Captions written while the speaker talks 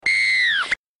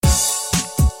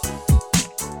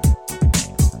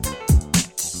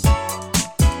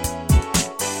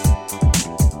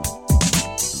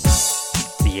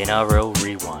NRL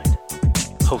Rewind,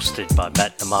 hosted by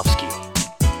Matt Namofsky.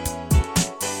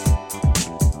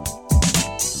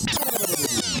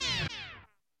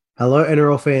 Hello,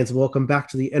 NRL fans. Welcome back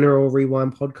to the NRL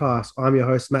Rewind podcast. I'm your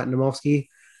host, Matt Namofsky,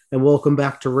 and welcome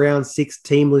back to round 6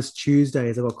 Team List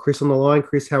Tuesdays. I've got Chris on the line.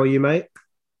 Chris, how are you, mate?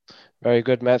 Very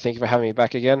good, Matt. Thank you for having me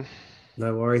back again.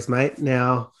 No worries, mate.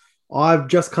 Now, I've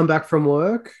just come back from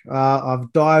work.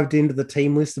 I've dived into the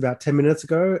team list about 10 minutes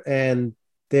ago, and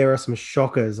there are some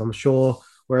shockers. I'm sure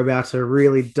we're about to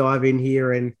really dive in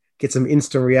here and get some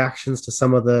instant reactions to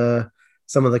some of the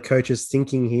coaches'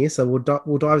 thinking here. So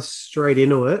we'll dive straight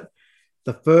into it.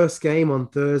 The first game on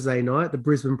Thursday night, the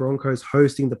Brisbane Broncos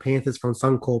hosting the Panthers from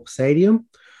Suncorp Stadium.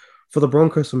 For the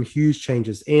Broncos, some huge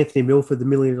changes. Anthony Milford, the $1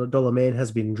 million man,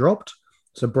 has been dropped.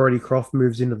 So Brodie Croft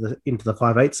moves into the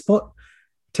 5'8" spot.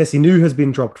 Tessie New has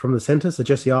been dropped from the centre, so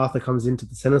Jesse Arthur comes into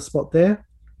the centre spot there.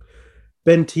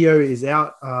 Ben Teo is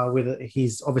out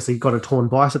he's obviously got a torn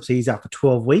bicep, so he's out for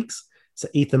 12 weeks. So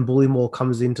Ethan Bullimore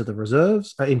comes into the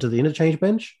reserves, into the interchange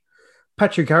bench.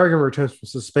 Patrick Carrigan returns from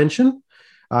suspension,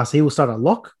 so he will start at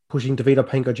lock, pushing Tevita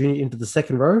Pangai Jr. into the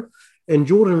second row. And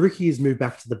Jordan Ricky is moved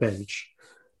back to the bench.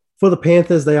 For the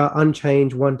Panthers, they are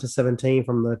unchanged 1-17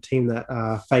 from the team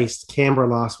that faced Canberra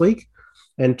last week.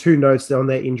 And two notes on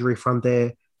their injury front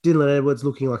there. Dylan Edwards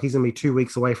looking like he's going to be 2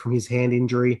 weeks away from his hand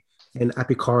injury, and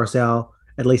Api Coruscant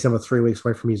at least another 3 weeks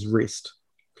away from his wrist.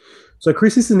 So,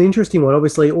 Chris, this is an interesting one.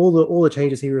 Obviously, all the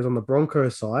changes here is on the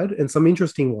Broncos side, and some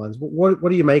interesting ones. What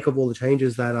do you make of all the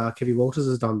changes that Kevin Walters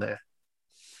has done there?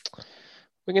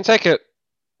 We can take it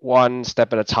one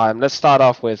step at a time. Let's start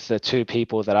off with the two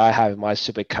people that I have in my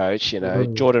super coach,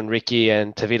 Jordan Ricky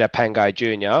and Tevita Pangai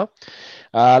Jr.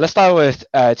 Let's start with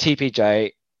TPJ.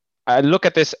 I look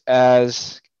at this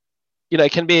as,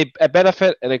 it can be a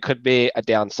benefit and it could be a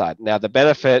downside. Now, the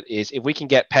benefit is if we can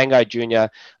get Pangai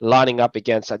Jr. lining up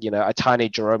against, a tiny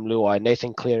Jerome Luai,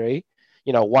 Nathan Cleary,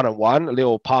 one-on-one, a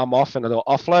little palm off and a little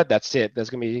offload, that's it.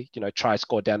 There's going to be, try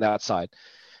score down the outside.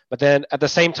 But then at the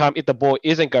same time, if the ball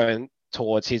isn't going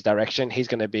towards his direction, he's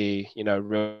going to be,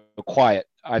 real quiet.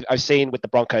 I've seen with the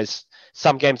Broncos,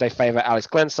 some games they favor Alex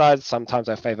Glenn's side. Sometimes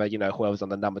they favor, whoever's on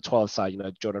the number 12 side,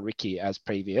 Jordan Ricky as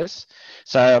previous.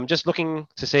 So I'm just looking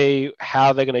to see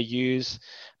how they're going to use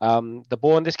the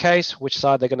ball in this case, which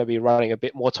side they're going to be running a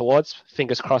bit more towards.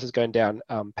 Fingers crossed is going down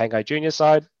Pangai Jr.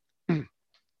 side.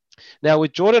 Now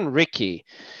with Jordan Ricky,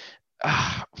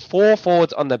 4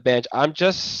 forwards on the bench, I'm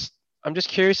just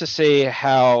curious to see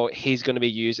how he's going to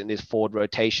be used in this forward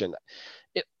rotation.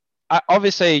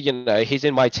 Obviously, he's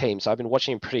in my team, so I've been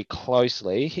watching him pretty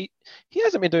closely. He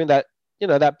hasn't been doing that,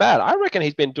 that bad. I reckon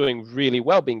he's been doing really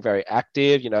well, being very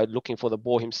active, looking for the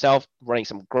ball himself, running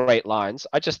some great lines.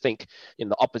 I just think,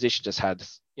 the opposition just had,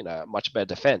 much better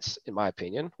defense, in my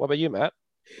opinion. What about you, Matt?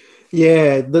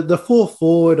 Yeah, the 4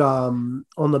 forward on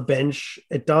the bench,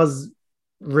 it does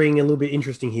ring a little bit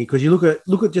interesting here because you look at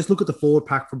the forward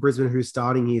pack for Brisbane who's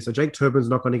starting here. So Jake Turpin's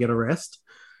not going to get a rest.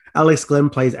 Alex Glenn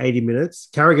plays 80 minutes.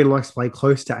 Carrigan likes to play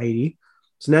close to 80.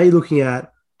 So now you're looking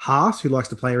at Haas, who likes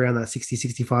to play around that 60,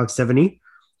 65, 70.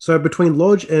 So between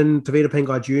Lodge and Tevita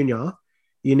Pangai Jr.,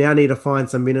 you now need to find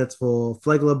some minutes for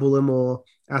Flegler, Bullimore,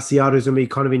 Asiata, who's going to be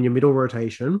kind of in your middle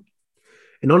rotation.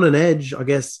 And on an edge, I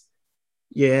guess,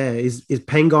 is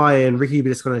Pangai and Ricky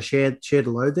just going to share the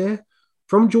load there?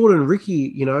 From Jordan Ricky,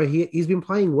 he's been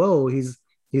playing well. He's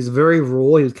very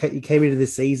raw. He came into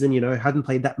this season, hadn't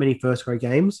played that many first-grade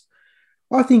games.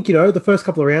 I think, the first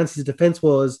couple of rounds, his defense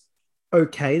was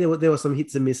okay. There were some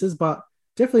hits and misses, but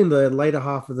definitely in the later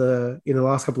half in the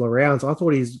last couple of rounds, I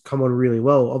thought he's come on really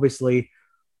well. Obviously,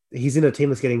 he's in a team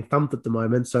that's getting thumped at the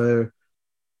moment, so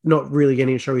not really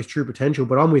getting to show his true potential.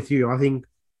 But I'm with you. I think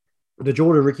the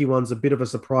Jordan Ricky one's a bit of a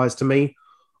surprise to me.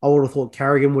 I would have thought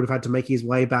Carrigan would have had to make his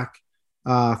way back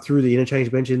through the interchange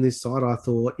bench in this side. I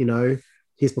thought,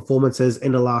 his performances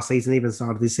end of last season, even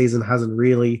start of this season, hasn't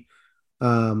really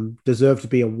deserved to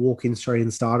be a walk-in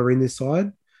straight-in starter in this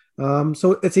side.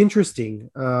 So it's interesting.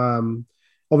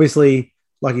 Obviously,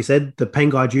 like you said, the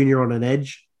Pangai Jr. on an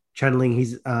edge, channeling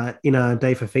his inner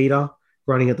Dave Fafita,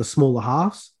 running at the smaller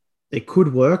halves. It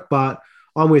could work, but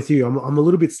I'm with you. I'm a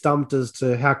little bit stumped as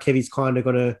to how Kevy's kind of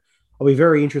going to... It'll be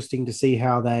very interesting to see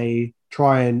how they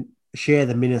try and share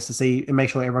the minutes to see and make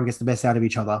sure everyone gets the best out of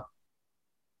each other.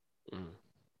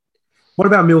 What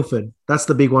about Milford? That's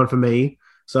the big one for me.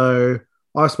 So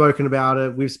I've spoken about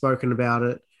it. We've spoken about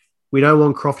it. We don't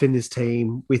want Croft in this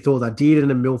team. We thought that Dearden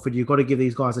and Milford, you've got to give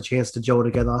these guys a chance to gel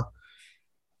together.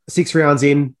 6 rounds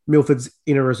in, Milford's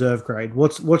in a reserve grade.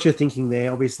 What's your thinking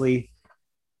there? Obviously,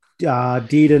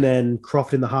 Dearden and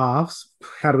Croft in the halves.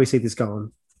 How do we see this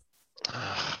going?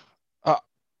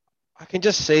 I can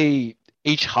just see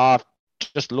each half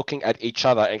just looking at each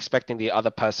other and expecting the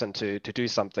other person to do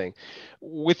something.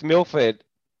 With Milford,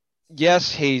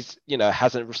 yes, he's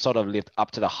hasn't sort of lived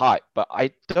up to the hype, but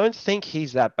I don't think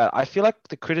he's that bad. I feel like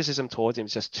the criticism towards him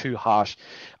is just too harsh.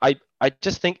 I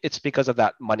just think it's because of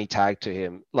that money tag to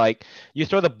him. Like, you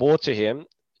throw the ball to him,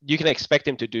 you can expect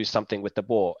him to do something with the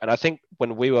ball. And I think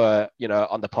when we were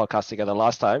on the podcast together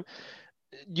last time,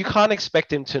 you can't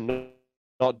expect him to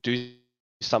not do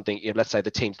something if, let's say, the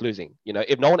team's losing.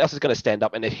 If no one else is going to stand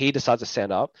up, and if he decides to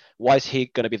stand up, why is he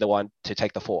going to be the one to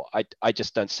take the fall? I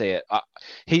just don't see it.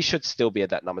 He should still be at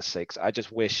that number 6. I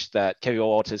just wish that Kevin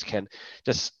Walters can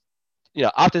just,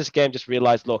 after this game, just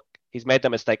realize, look, he's made that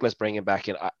mistake. Let's bring him back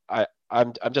in.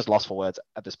 I'm just lost for words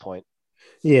at this point.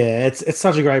 Yeah, it's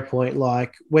such a great point.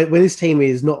 Like, when this team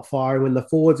is not firing, when the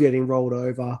forwards are getting rolled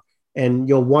over, and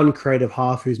your one creative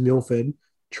half, who's Milford,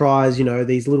 tries,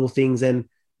 these little things, and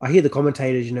I hear the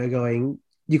commentators, going,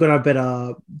 you're gonna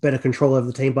have better control over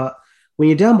the team. But when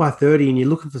you're down by 30 and you're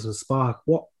looking for some spark,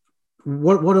 what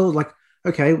else? Like,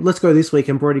 okay, let's go this week,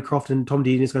 and Brody Croft and Tom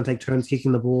Dearden is going to take turns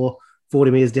kicking the ball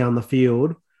 40 meters down the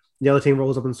field. The other team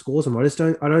rolls up and scores them.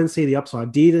 I don't see the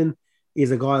upside. Dearden is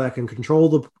a guy that can control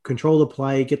the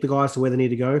play, get the guys to where they need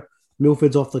to go.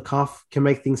 Milford's off the cuff, can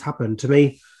make things happen. To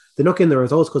me, they're not getting the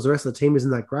results because the rest of the team isn't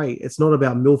that great. It's not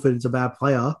about Milford; it's a bad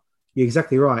player. You're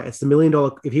exactly right. It's the $1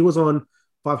 million. If he was on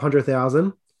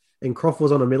 500,000 and Croft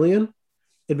was on $1 million,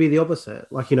 it'd be the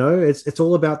opposite. Like, it's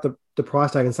all about the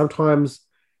price tag, and sometimes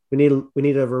we need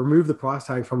to remove the price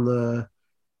tag from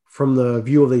the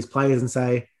view of these players and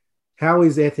say, how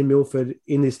is Anthony Milford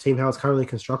in this team, how it's currently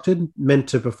constructed, meant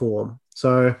to perform?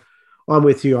 So I'm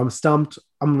with you. I'm stumped.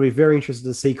 I'm going to be very interested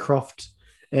to see Croft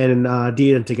and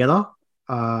Dearden together.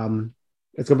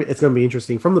 It's going to be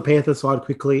interesting. From the Panthers side,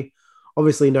 quickly,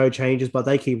 obviously no changes, but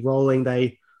they keep rolling.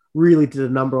 They really did a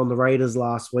number on the Raiders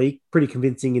last week, pretty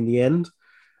convincing in the end.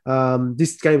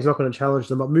 This game's not going to challenge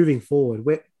them, but moving forward,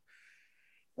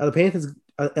 are the Panthers,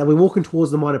 are we walking towards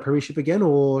the minor premiership again,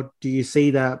 or do you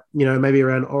see that, maybe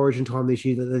around Origin time this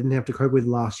year that they didn't have to cope with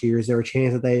last year? Is there a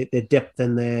chance that their depth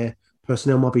and their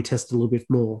personnel might be tested a little bit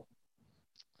more?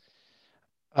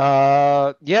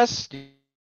 Yes,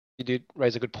 you did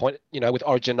raise a good point. With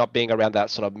Origin not being around that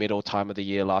sort of middle time of the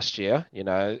year last year,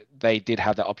 they did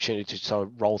have the opportunity to sort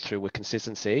of roll through with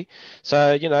consistency.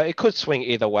 So, it could swing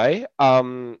either way.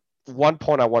 One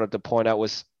point I wanted to point out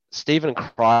was Stephen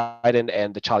Crichton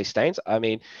and the Charlie Staines. I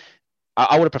mean,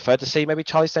 I would have preferred to see maybe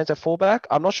Charlie Staines at fullback.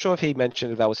 I'm not sure if he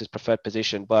mentioned that was his preferred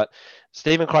position, but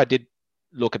Stephen Crichton did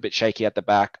look a bit shaky at the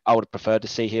back. I would have preferred to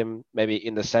see him maybe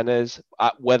in the centres,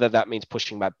 whether that means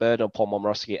pushing Matt Bird or Paul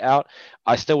Momorowski out.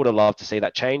 I still would have loved to see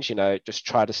that change, just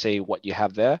try to see what you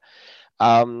have there.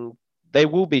 They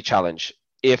will be challenged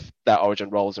if that Origin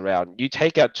rolls around. You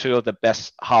take out 2 of the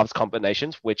best halves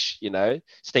combinations, which,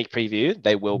 sneak preview,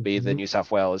 they will be the New South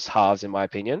Wales halves, in my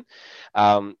opinion.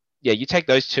 You take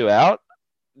those 2 out,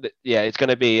 it's going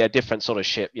to be a different sort of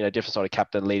ship, different sort of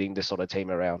captain leading this sort of team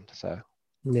around. So,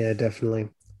 yeah, definitely.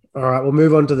 All right, we'll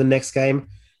move on to the next game.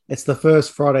 It's the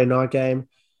first Friday night game.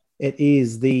 It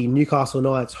is the Newcastle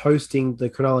Knights hosting the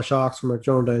Cronulla Sharks from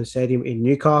McDonald Dome Stadium in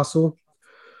Newcastle.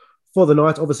 For the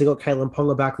Knights, obviously got Caitlin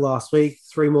Ponga back last week.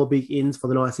 3 more big ins for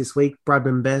the Knights this week.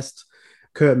 Bradman Best,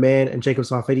 Kurt Mann, and Jacob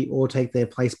Saifiti all take their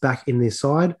place back in this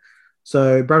side.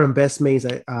 So Bradman Best means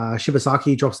that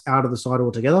Shibasaki drops out of the side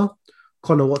altogether.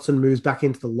 Connor Watson moves back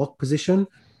into the lock position.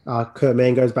 Kurt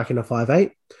Mann goes back into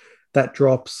 5'8". That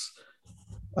drops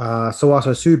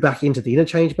Sawaso Sue back into the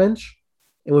interchange bench.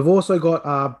 And we've also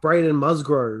got Braden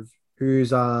Musgrove,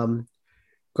 who's going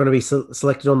to be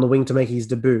selected on the wing to make his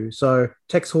debut. So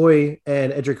Tex Hoy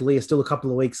and Edric Lee are still a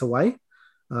couple of weeks away.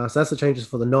 So that's the changes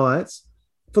for the Knights.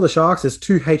 For the Sharks, there's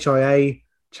 2 HIA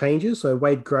changes. So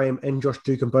Wade Graham and Josh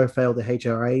Dugan both failed their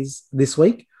HIAs this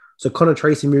week. So Connor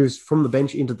Tracy moves from the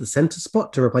bench into the centre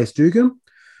spot to replace Dugan.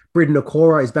 Britton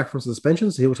Okora is back from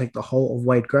suspension, so he will take the whole of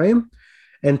Wade Graham.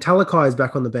 And Talakai is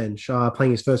back on the bench,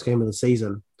 playing his first game of the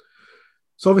season.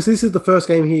 So obviously this is the first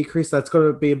game here, Chris, that's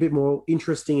going to be a bit more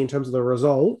interesting in terms of the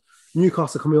result.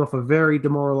 Newcastle coming off a very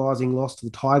demoralising loss to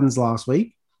the Titans last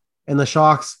week, and the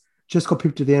Sharks just got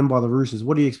pipped at the end by the Roosters.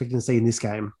 What are you expecting to see in this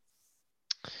game?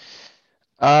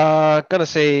 Gonna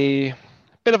see a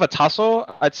bit of a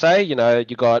tussle, I'd say. You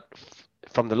got,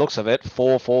 from the looks of it,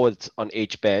 4 forwards on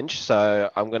each bench.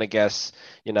 So I'm going to guess,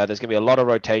 there's going to be a lot of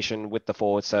rotation with the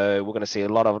forwards. So we're going to see a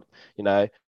lot of,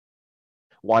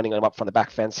 winding them up from the back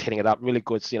fence, hitting it up, really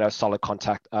good, solid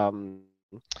contact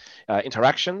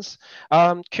interactions.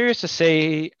 Curious to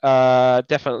see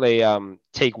definitely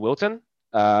Teague Wilton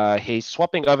He's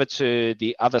swapping over to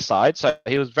the other side. So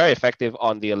he was very effective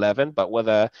on the 11, but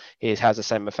whether he has the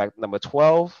same effect number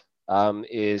 12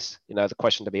 is, the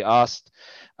question to be asked.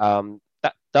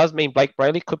 That does mean Blake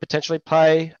Brayley could potentially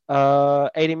play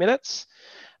 80 minutes.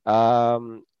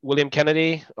 William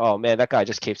Kennedy, oh man, that guy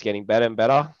just keeps getting better and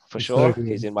better for sure.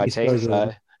 He's in my team,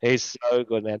 so he's so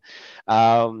good, man.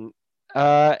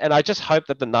 And I just hope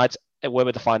that the Knights were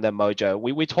able to find their mojo.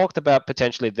 We talked about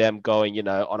potentially them going,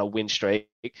 on a win streak.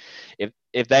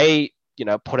 If they,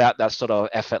 put out that sort of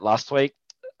effort last week,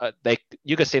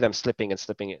 you could see them slipping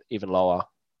even lower.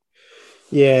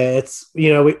 Yeah, it's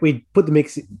we put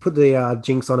the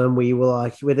jinx on them. We were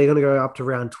like, they're going to go up to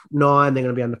round 9. They're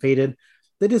going to be undefeated.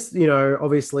 They're just,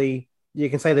 obviously you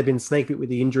can say they've been snake bit with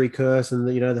the injury curse, and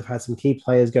they've had some key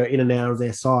players go in and out of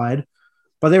their side,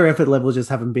 but their effort levels just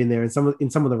haven't been there in some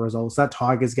of the results. That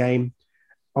Tigers game,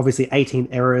 obviously 18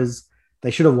 errors.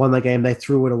 They should have won that game. They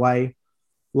threw it away.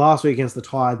 Last week against the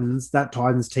Titans, that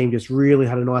Titans team just really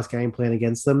had a nice game plan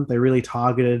against them. They really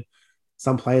targeted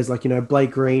some players like,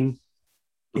 Blake Green.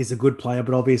 He's a good player,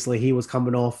 but obviously he was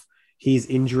coming off his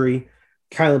injury.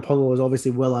 Kalen Ponga was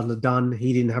obviously well underdone.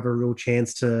 He didn't have a real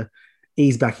chance to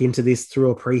ease back into this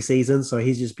through a preseason, so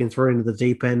he's just been thrown into the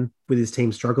deep end with his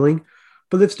team struggling.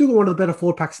 But they've still got one of the better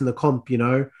forward packs in the comp,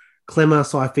 Clemmer,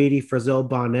 Saifidi, Frizzell,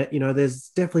 Barnett. There's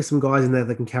definitely some guys in there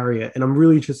that can carry it. And I'm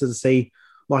really interested to see,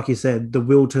 like you said, the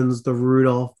Wiltons, the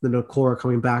Rudolph, the Nakora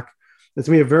coming back. It's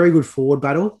going to be a very good forward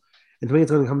battle. And to me,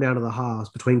 it's going to come down to the halves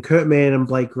between Kurt Mann and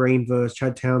Blake Green versus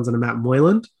Chad Townsend and Matt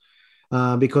Moyland.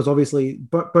 Because obviously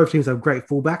both teams have great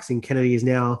fullbacks, and Kennedy is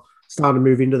now starting to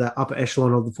move into that upper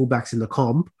echelon of the fullbacks in the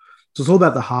comp. So it's all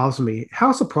about the halves for me.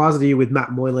 How surprised are you with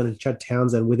Matt Moyland and Chad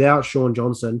Townsend without Sean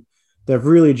Johnson? They've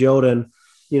really gelled, and,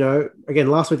 again,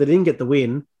 last week they didn't get the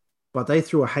win, but they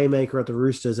threw a haymaker at the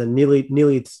Roosters and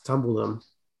nearly tumbled them.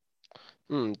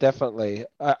 Definitely.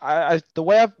 The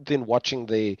way I've been watching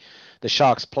the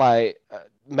Sharks play,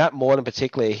 Matt Moylan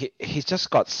particularly, he's just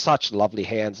got such lovely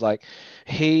hands. Like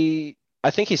I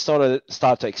think he sort of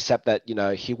started to accept that,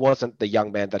 he wasn't the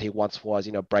young man that he once was,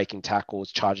 breaking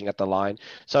tackles, charging at the line.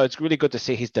 So it's really good to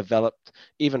see he's developed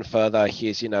even further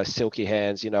his, silky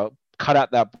hands, cut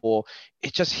out that ball.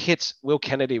 It just hits Will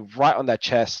Kennedy right on that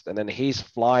chest, and then he's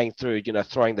flying through,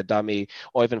 throwing the dummy,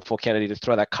 or even for Kennedy to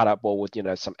throw that cut out ball with,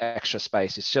 some extra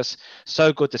space. It's just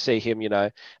so good to see him,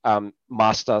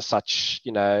 master such,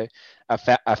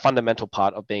 a fundamental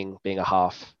part of being a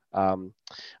half.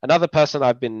 Another person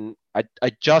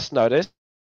I just noticed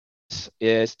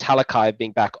is Talakai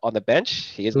being back on the bench.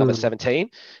 He is number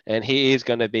 17, and he is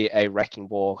going to be a wrecking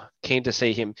ball. Keen to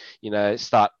see him,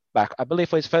 start back, I believe,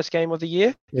 for his first game of the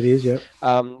year. It is, yeah.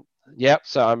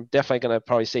 So I'm definitely going to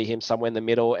probably see him somewhere in the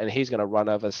middle, and he's going to run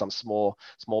over some small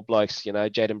blokes.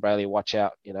 Jaden Brayley, watch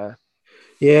out.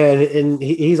 Yeah, and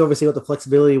he's obviously got the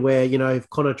flexibility where, if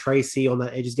Connor Tracy on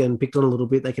that edge is getting picked on a little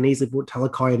bit, they can easily put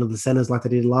Talakai into the centers like they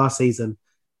did last season.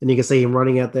 And you can see him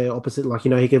running out there opposite, like,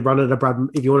 he could run at a Brad,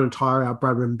 if you want to tire out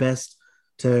Bradman Best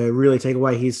to really take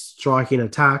away his striking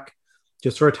attack,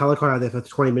 just throw Talakai out there for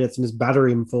 20 minutes and just batter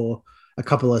him for a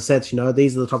couple of sets.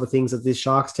 These are the type of things that this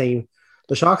Sharks team,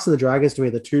 the Sharks and the Dragons, to me,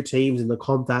 are the two teams in the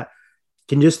comp that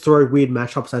can just throw weird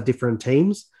matchups at different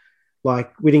teams.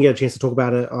 Like, we didn't get a chance to talk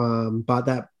about it, but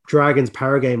that Dragons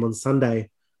Para game on Sunday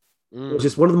was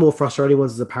just one of the more frustrating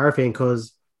ones as a Para fan,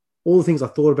 because all the things I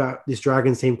thought about this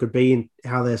Dragons team could be and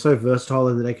how they're so versatile,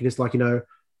 and that they can just, like, a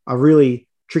really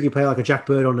tricky player like a Jack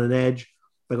Bird on an edge.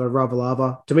 They got a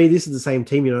Ravalava. To me, this is the same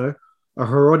team, A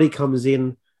Harodi comes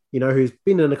in, who's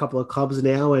been in a couple of clubs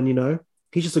now, and,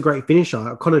 he's just a great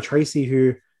finisher. Connor Tracy,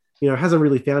 who, hasn't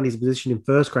really found his position in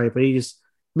first grade, but he just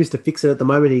missed a fix it at the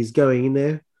moment. He's going in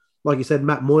there. Like you said,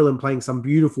 Matt Moylan playing some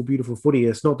beautiful, beautiful footy.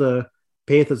 It's not the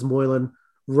Panthers Moylan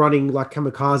running like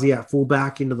kamikaze at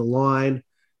fullback into the line.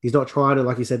 He's not trying to,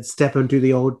 like you said, step into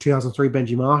the old 2003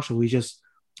 Benji Marshall. He's just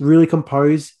really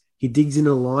composed. He digs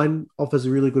into the line, offers a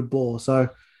really good ball. So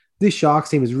this Sharks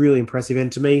team is really impressive.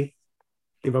 And to me,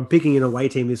 if I'm picking an away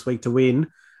team this week to win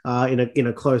in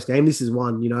a close game, this is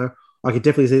one. I could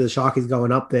definitely see the Sharkies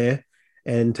going up there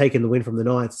and taking the win from the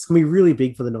Knights. It's going to be really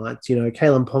big for the Knights.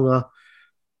 Kalen Ponga,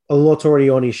 a lot's already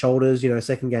on his shoulders,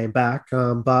 second game back.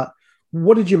 But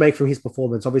what did you make from his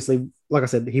performance? Obviously, like I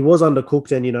said, he was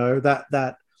undercooked, and,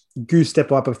 that goose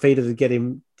step up of feeder to get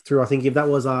him through. I think if that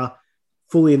was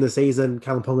fully in the season,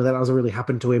 Kalen Ponga, that doesn't really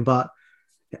happen to him. But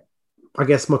I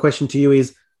guess my question to you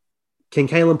is, can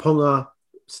Kalen Ponga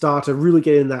start to really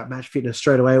get in that match fitness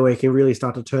straight away, where he can really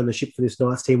start to turn the ship for this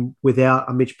Knights team without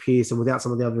a Mitch Pearce and without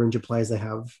some of the other injured players they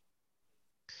have?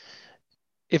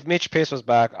 If Mitch Pearce was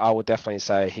back, I would definitely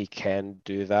say he can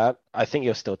do that. I think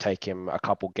it'll still take him a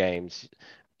couple games.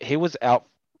 He was out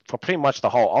for pretty much the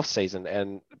whole off season,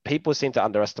 and people seem to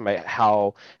underestimate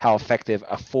how effective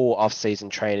a full off season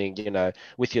training,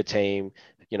 with your team,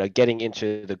 getting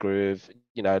into the groove,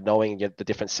 knowing the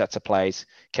different sets of plays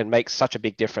can make such a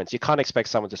big difference. You can't expect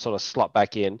someone to sort of slot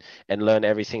back in and learn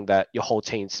everything that your whole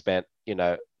team spent,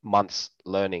 months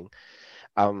learning.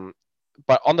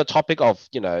 But on the topic of,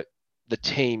 the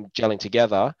team gelling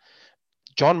together,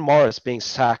 John Morris being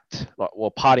sacked or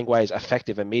parting ways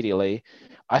effective immediately,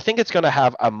 I think it's going to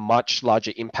have a much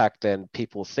larger impact than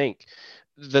people think.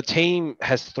 The team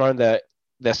has thrown their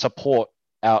support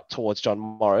out towards John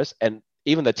Morris, and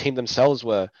even the team themselves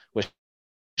were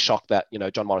shocked that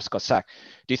John Morris got sacked.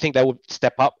 Do you think they would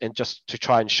step up and just to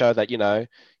try and show that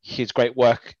his great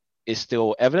work is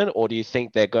still evident, or do you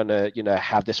think they're going to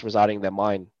have this residing in their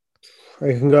mind?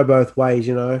 It can go both ways,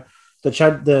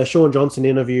 The Sean Johnson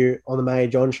interview on the Mayor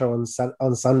John show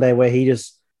on Sunday, where he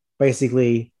just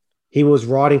basically he was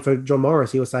writing for John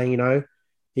Morris. He was saying,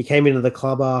 he came into the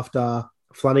club after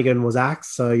Flanagan was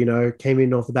axed, so came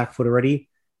in off the back foot already.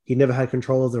 He never had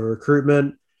control of the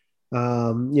recruitment. He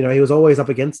was always up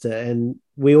against it, and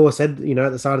we all said,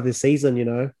 at the start of this season,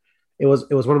 it was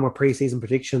one of my preseason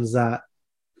predictions that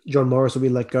John Morris would be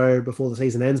let go before the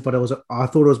season ends. But I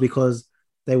thought it was because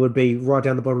they would be right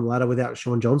down the bottom of the ladder without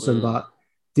Sean Johnson. But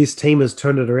this team has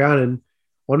turned it around, and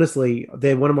honestly,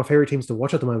 they're one of my favorite teams to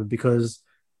watch at the moment because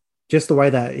just the way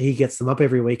that he gets them up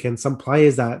every week, and some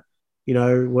players that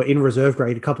were in reserve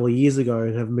grade a couple of years ago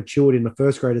and have matured in the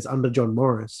first graders under John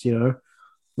Morris.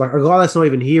 Like a guy that's not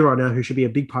even here right now who should be a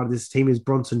big part of this team is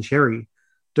Bronson Cherry.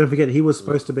 Don't forget, he was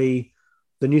supposed to be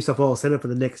the New South Wales centre for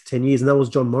the next 10 years, and that was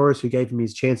John Morris who gave him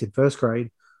his chance in first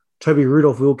grade. Toby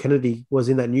Rudolph, Will Kennedy was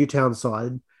in that Newtown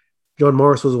side. John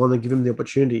Morris was the one that gave him the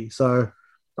opportunity. So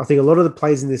I think a lot of the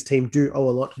players in this team do owe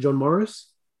a lot to John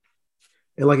Morris.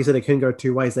 And like you said, it can go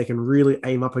two ways. They can really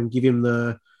aim up and give him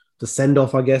the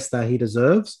send-off, I guess, that he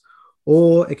deserves.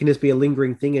 Or it can just be a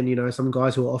lingering thing, and, some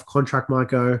guys who are off contract might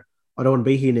go, I don't want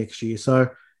to be here next year. So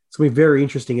it's going to be very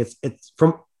interesting. It's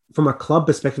from a club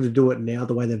perspective to do it now,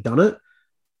 the way they've done it,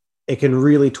 it can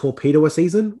really torpedo a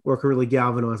season or it can really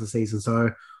galvanize a season.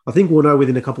 So I think we'll know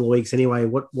within a couple of weeks anyway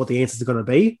what the answers are going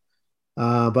to be.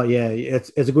 But yeah,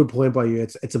 it's a good point by you.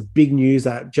 It's a big news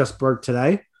that just broke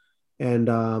today, and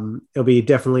it'll be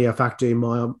definitely a factor in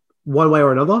my one way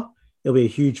or another. It'll be a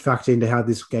huge factor into how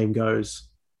this game goes.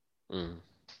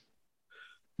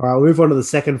 All right, we'll move on to the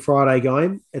second Friday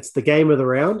game. It's the game of the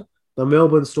round. The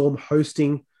Melbourne Storm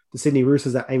hosting the Sydney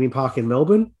Roosters at Amy Park in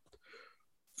Melbourne.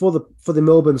 For the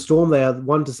Melbourne Storm, they are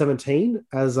 1-17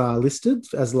 as listed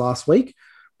as last week.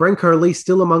 Branko Lee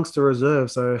still amongst the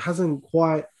reserve, so hasn't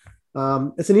quite.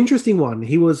 It's an interesting one.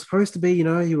 He was supposed to be,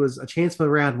 he was a chance for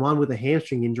round 1 with a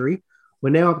hamstring injury. We're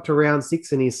now up to round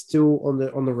 6, and he's still on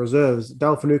the reserves.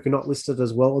 Dale Finucane not listed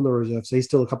as well on the reserve, so he's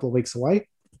still a couple of weeks away.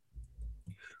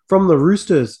 From the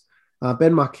Roosters,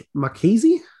 Ben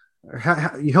Marchese.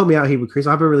 You help me out here with Chris.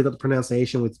 I haven't really got the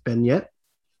pronunciation with Ben yet.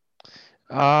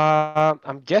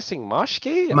 I'm guessing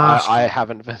Marshke. I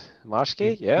haven't.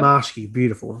 Marshke, yeah. Marshke,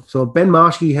 beautiful. So Ben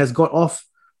Marshke has got off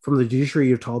from the judiciary,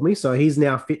 you've told me. So he's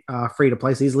now free to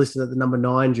play. So he's listed at the number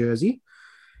 9 jersey.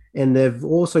 And they've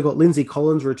also got Lindsay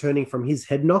Collins returning from his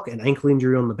head knock and ankle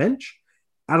injury on the bench.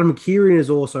 Adam Kieran is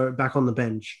also back on the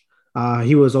bench.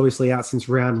 He was obviously out since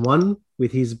round 1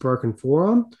 with his broken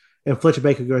forearm. And Fletcher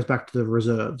Baker goes back to the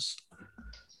reserves.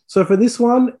 So for this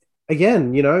one,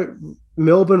 again,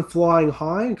 Melbourne flying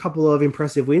high, a couple of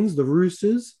impressive wins. The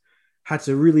Roosters had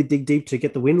to really dig deep to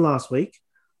get the win last week.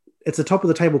 It's a top of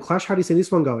the table clash. How do you see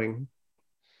this one going?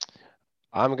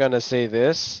 I'm going to see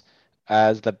this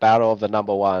as the battle of the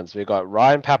number ones. We've got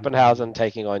Ryan Papenhuyzen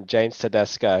taking on James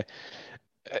Tedesco.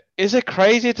 Is it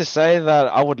crazy to say that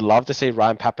I would love to see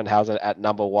Ryan Papenhuyzen at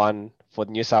number 1 for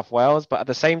New South Wales, but at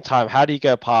the same time, how do you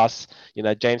go past,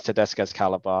 James Tedesco's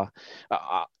caliber?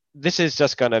 This is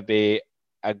just going to be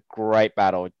a great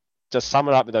battle. Just sum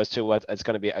it up with those two words, it's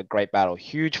going to be a great battle.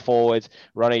 Huge forwards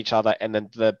run each other, and then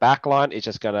the back line is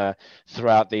just going to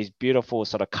throw out these beautiful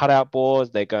sort of cutout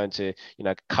balls. They're going to,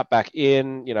 cut back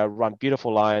in, run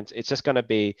beautiful lines. It's just going to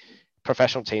be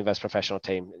professional team versus professional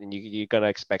team, and you're going to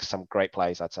expect some great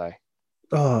plays, I'd say.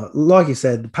 Oh, like you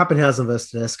said, Papenhuyzen versus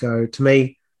Tedesco, to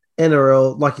me,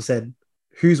 NRL, like you said,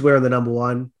 who's wearing the number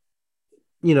 1?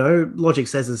 Logic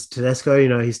says it's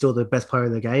Tedesco. He's still the best player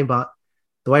in the game, but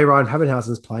the way Ryan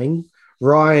Papenhuyzen's playing,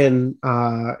 Ryan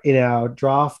in our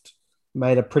draft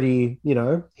made a pretty,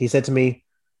 he said to me,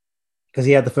 because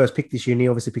he had the first pick this year and he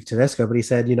obviously picked Tedesco, but he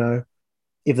said,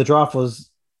 if the draft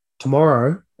was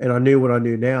tomorrow and I knew what I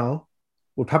knew now,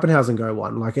 would Pappenhausen go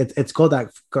one? Like it's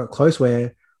got close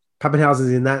where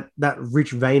Pappenhausen's in that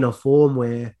rich vein of form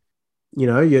where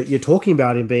you're talking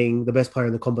about him being the best player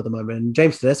in the comp at the moment. And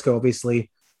James Tedesco obviously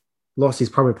lost his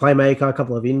primary playmaker, a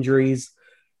couple of injuries,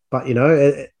 but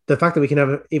the fact that we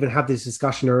can even have this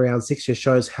discussion around six just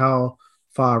shows how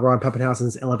far Ryan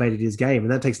Pappenhausen's elevated his game,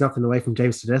 and that takes nothing away from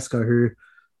James Tedesco, who,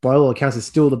 by all accounts, is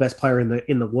still the best player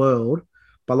in the world.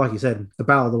 But like you said, the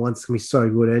battle of the ones can be so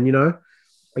good, and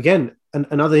again,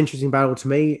 another interesting battle to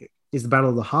me is the battle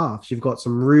of the halves. You've got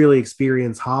some really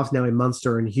experienced halves now in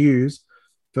Munster and Hughes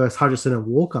versus Hutchison and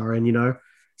Walker, and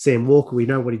Sam Walker, we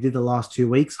know what he did the last 2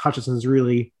 weeks. Hutchison's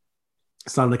really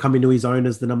starting to come into his own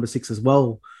as the number 6 as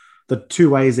well. The two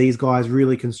ways these guys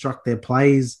really construct their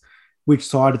plays, which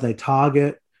side do they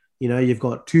target? You've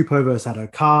got Tupou versus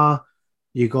Adokar.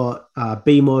 You've got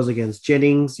B-Moz against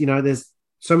Jennings. There's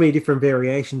so many different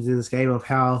variations in this game of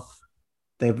how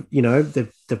they've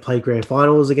played grand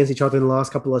finals against each other in the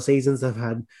last couple of seasons. They've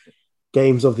had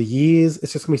games of the years.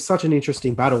 It's just going to be such an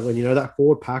interesting battle. And, that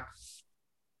forward pack,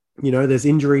 there's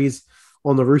injuries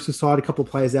on the Rooster side, a couple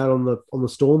of players out on the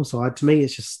Storm side. To me,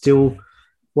 it's just still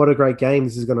what a great game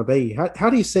this is going to be. How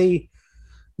do you see?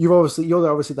 You're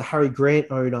obviously the Harry Grant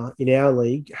owner in our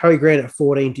league. Harry Grant at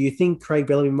 14. Do you think Craig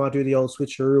Bellamy might do the old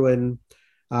switcheroo and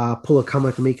pull a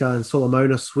Kamika and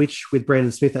Solomona switch with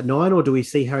Brandon Smith at 9, or do we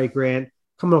see Harry Grant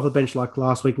coming off the bench like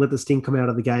last week, let the sting come out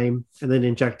of the game, and then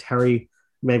inject Harry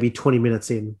maybe 20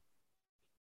 minutes in?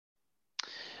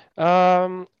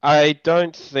 I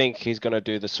don't think he's going to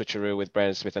do the switcheroo with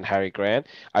Brandon Smith and Harry Grant.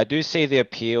 I do see the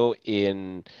appeal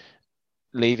in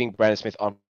leaving Brandon Smith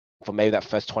on for maybe that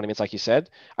first 20 minutes, like you said.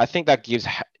 I think that gives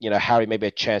Harry maybe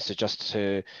a chance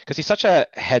to because he's such a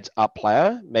heads up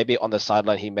player. Maybe on the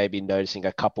sideline he may be noticing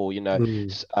a couple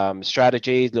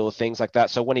strategies, little things like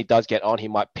that. So when he does get on, he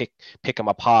might pick them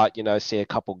apart. See a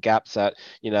couple gaps that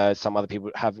some other people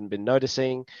haven't been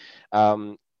noticing.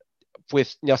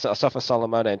 With Asafa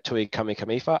Solomona and Tui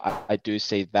Kamifa, I do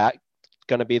see that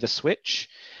going to be the switch.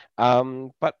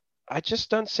 But I just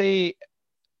don't see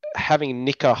having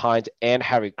Nico Hines and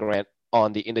Harry Grant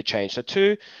on the interchange. So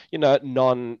two,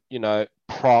 non,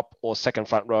 prop or second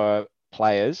front row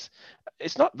players.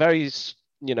 It's not very,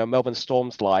 Melbourne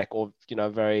Storms like, or,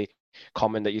 very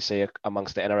common that you see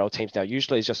amongst the NRL teams now.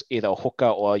 Usually it's just either a hooker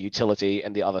or a utility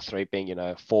and the other three being,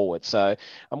 forward. So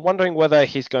I'm wondering whether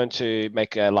he's going to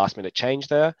make a last minute change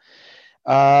there.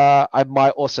 I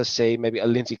might also see maybe a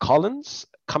Lindsay Collins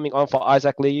coming on for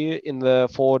Isaac Liu in the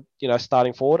forward,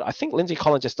 starting forward. I think Lindsay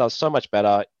Collins just does so much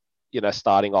better,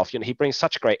 starting off. He brings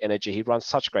such great energy. He runs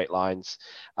such great lines.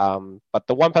 But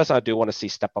the one person I do want to see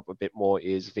step up a bit more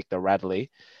is Victor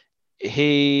Radley.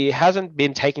 He hasn't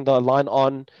been taking the line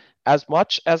on as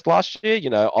much as last year,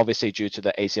 obviously due to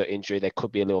the ACL injury, there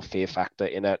could be a little fear factor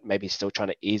in it. Maybe he's still trying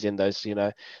to ease in those,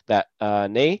 that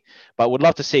knee. But would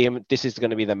love to see him. This is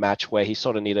going to be the match where he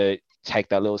sort of need to take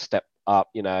that little step up,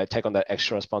 take on that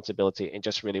extra responsibility and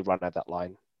just really run at that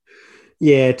line.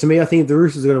 Yeah, to me, I think if the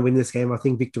Roosters are going to win this game, I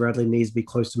think Victor Radley needs to be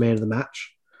close to man of the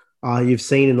match. You've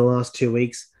seen in the last 2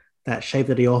 weeks that shape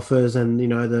that he offers, and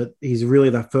that he's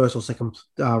really that first or second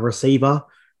receiver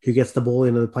who gets the ball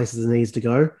into the places it needs to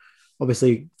go.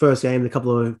 Obviously, first game, a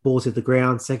couple of balls hit the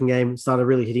ground. Second game, started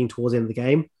really hitting towards the end of the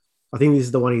game. I think this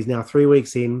is the one he's now 3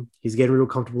 weeks in. He's getting real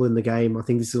comfortable in the game. I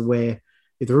think this is where,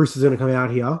 if the Roosters are going to come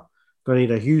out here, going to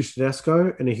need a huge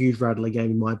Tedesco and a huge Radley game,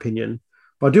 in my opinion.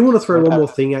 But I do want to throw one more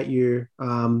thing at you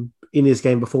in this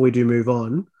game before we do move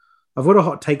on. I've got a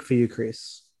hot take for you,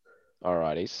 Chris.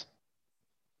 Alrighties.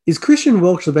 Is Christian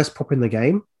Welch the best prop in the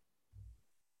game?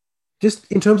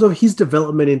 Just in terms of his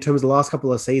development, in terms of the last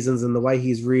couple of seasons, and the way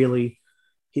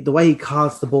the way he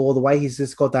casts the ball, the way he's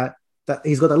just got that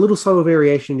he's got that little subtle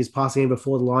variation in his passing game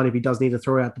before the line. If he does need to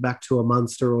throw it out the back to a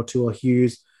Munster or to a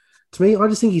Hughes, to me, I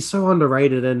just think he's so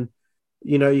underrated. And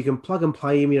you can plug and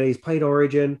play him. He's played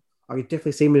Origin. I could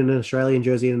definitely see him in an Australian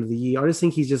jersey at the end of the year. I just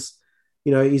think he's just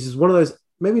one of those,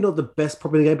 maybe not the best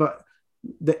prop in the game, but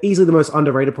easily the most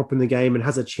underrated prop in the game, and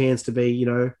has a chance to be,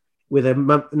 with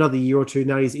another year or two,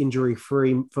 now he's injury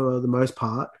free for the most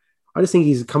part. I just think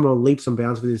he's coming on leaps and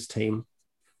bounds with his team.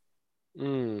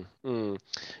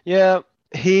 Yeah,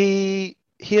 he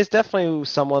is definitely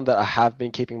someone that I have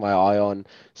been keeping my eye on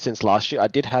since last year. I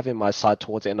did have him my side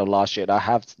towards the end of last year, and I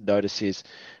have noticed his,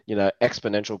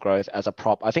 exponential growth as a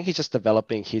prop. I think he's just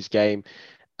developing his game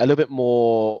a little bit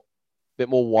more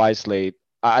wisely.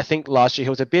 I think last year he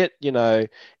was a bit,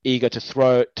 eager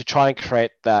to try and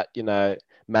create that,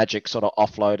 magic sort of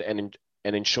offload and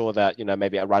ensure that,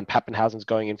 maybe a Ryan Pappenhausen's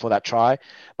going in for that try.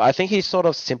 But I think he's sort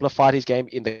of simplified his game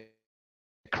in the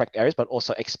correct areas, but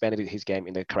also expanded his game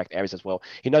in the correct areas as well.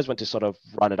 He knows when to sort of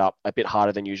run it up a bit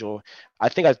harder than usual. I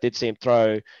think I did see him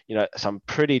throw, some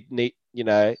pretty neat,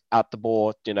 out the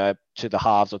ball, to the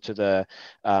halves or to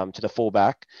the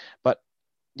fullback. But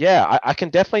yeah, I can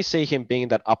definitely see him being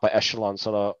that upper echelon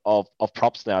sort of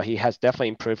props now. He has definitely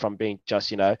improved from being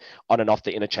just, on and off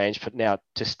the interchange, but now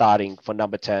to starting for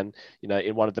number 10,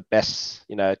 in one of the best,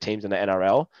 teams in the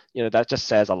NRL. That just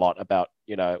says a lot about,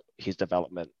 his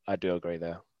development. I do agree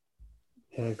there.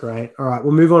 Yeah, great. All right,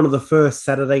 we'll move on to the first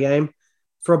Saturday game.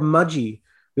 From Mudgee,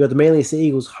 we got the Manly Sea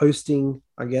Eagles hosting,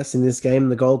 I guess, in this game,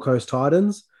 the Gold Coast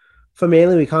Titans. For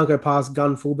Manly, we can't go past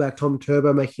gun fullback Tom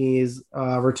Turbo making his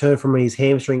return from his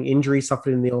hamstring injury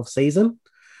suffered in the off-season.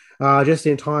 Just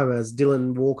in time as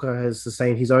Dylan Walker has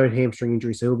sustained his own hamstring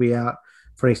injury, so he'll be out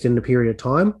for an extended period of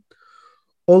time.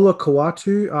 Ola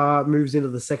Kawatu moves into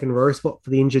the second row spot for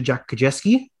the injured Jack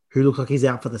Kajeski, who looks like he's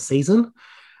out for the season.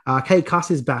 Kate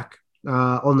Cuss is back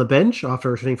on the bench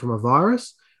after returning from a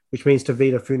virus, which means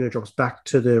Tavita Funa drops back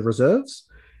to the reserves.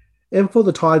 And for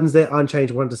the Titans, they're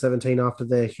unchanged 1-17 after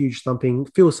their huge thumping.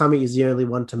 Phil Summey is the only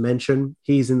one to mention.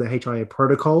 He's in the HIA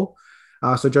protocol.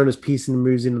 So Jonas Pearson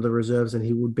moves into the reserves and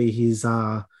he would be his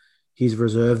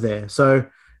reserve there. So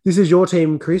this is your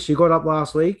team, Chris. You got up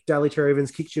last week. Daly Cherry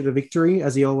Evans kicked you to victory,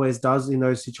 as he always does in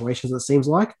those situations, it seems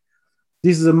like.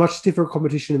 This is a much stiffer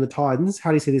competition in the Titans.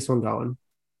 How do you see this one going?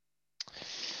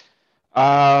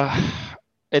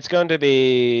 It's going to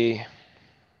be...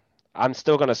 I'm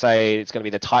still going to say it's going to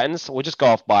be the Titans. We'll just go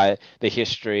off by the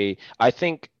history. I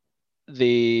think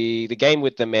the game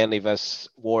with the Manly versus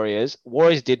Warriors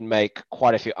did make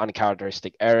quite a few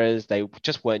uncharacteristic errors. They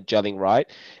just weren't gelling right.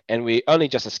 And we only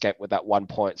just escaped with that 1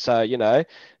 point. So,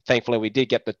 thankfully we did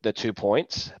get the 2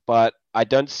 points. But I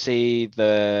don't see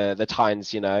the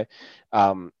Titans,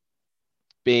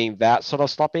 being that sort of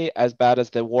sloppy as bad as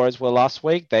the Warriors were last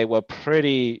week. They were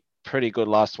pretty good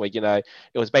last week. It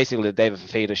was basically the David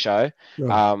Fafita show.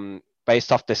 Yeah.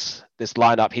 Based off this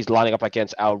lineup, he's lining up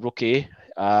against our rookie.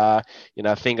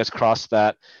 Fingers crossed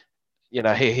that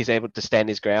he's able to stand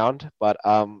his ground. But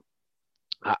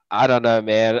I don't know,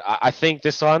 man. I think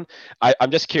this one, I'm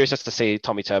just curious just to see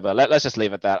Tommy Turbo. Let's just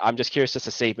leave it at that. I'm just curious just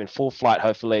to see him in full flight.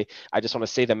 Hopefully, I just want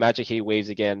to see the magic he weaves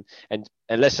again, and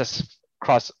let's just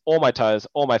cross all my toes,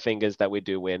 all my fingers that we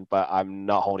do win. But I'm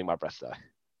not holding my breath though.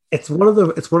 It's one of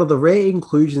the rare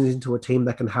inclusions into a team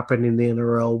that can happen in the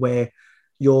NRL where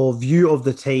your view of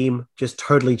the team just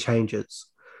totally changes.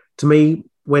 To me,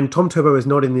 when Tom Turbo is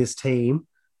not in this team,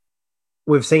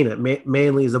 we've seen it.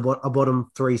 Manly is a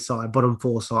bottom 3 side, bottom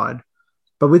 4 side.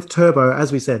 But with Turbo,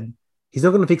 as we said, he's not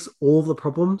going to fix all of the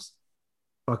problems.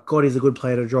 But God, he's a good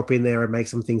player to drop in there and make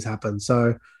some things happen.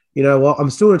 So, you know what? I'm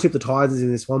still going to tip the Titans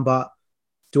in this one, but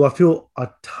do I feel a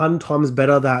ton times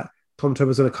better that Tom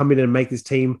Turbo's going to come in and make this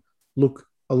team look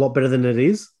a lot better than it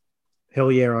is?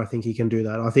 Hell yeah, I think he can do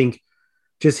that. I think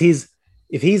just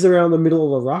if he's around the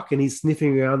middle of the ruck and he's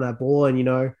sniffing around that ball and,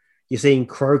 you're seeing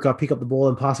Croker pick up the ball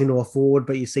and pass into a forward,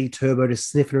 but you see Turbo just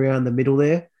sniffing around the middle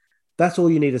there, that's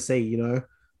all you need to see, The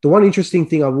one interesting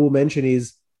thing I will mention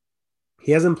is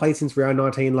he hasn't played since round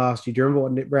 19 last year. Do you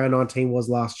remember what round 19 was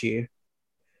last year?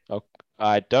 Oh,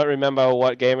 I don't remember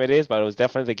what game it is, but it was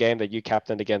definitely the game that you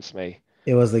captained against me.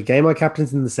 It was the game I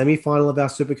captained in the semi-final of our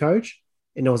Supercoach,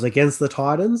 and it was against the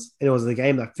Titans, and it was the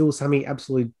game that Phil Summey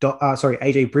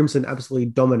AJ Brimson absolutely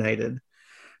dominated.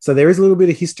 So there is a little bit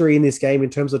of history in this game in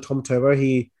terms of Tom Turbo.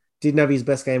 He didn't have his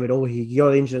best game at all. He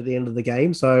got injured at the end of the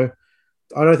game, so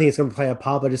I don't think it's going to play a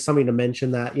part, but just something to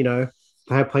mention that,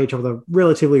 they have played each other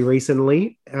relatively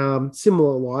recently,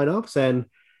 similar lineups, and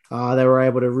they were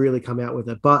able to really come out with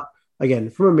it. But again,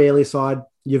 from a Manly side,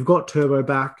 you've got Turbo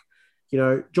back.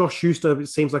 Josh Schuster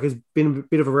seems like has been a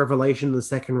bit of a revelation in the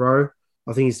second row.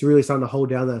 I think he's really starting to hold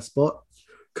down that spot.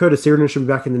 Curtis Sirenan should be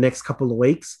back in the next couple of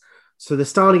weeks. So they're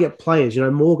starting to get players.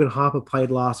 Morgan Harper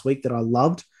played last week that I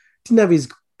loved. Didn't have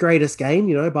his greatest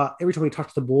game, but every time he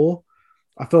touched the ball,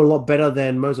 I felt a lot better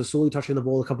than Moses Sully touching the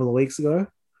ball a couple of weeks ago.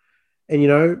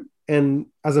 And, and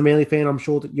as a Manly fan, I'm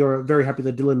sure that you're very happy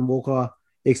that Dylan Walker,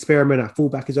 the experiment at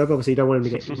fullback is over. Obviously, you don't want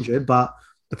him to get injured, but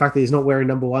the fact that he's not wearing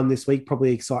number 1 this week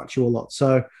probably excites you a lot.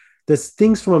 So there's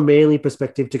things from a Manly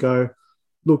perspective to go,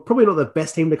 look, probably not the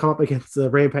best team to come up against the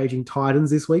rampaging Titans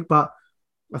this week, but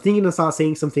I think you're going to start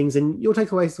seeing some things and you'll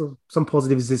take away some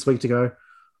positives this week to go,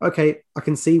 okay, I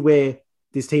can see where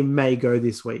this team may go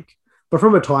this week. But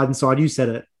from a Titan side, you said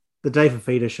it, the Dave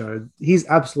Fafita show, his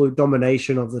absolute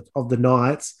domination of the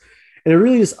Knights, and it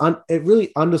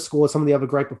really underscores some of the other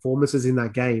great performances in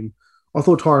that game. I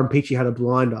thought Tyrone Peachey had a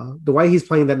blinder. The way he's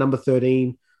playing that number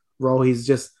 13 role, he's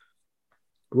just,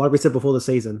 like we said before the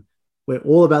season, We're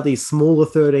all about these smaller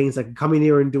 13s that can come in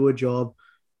here and do a job,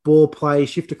 ball play,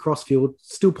 shift across field,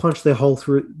 still punch their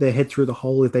head through the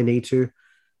hole if they need to.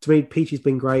 To me, Peachy's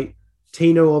been great.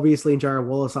 Tino, obviously, and Jared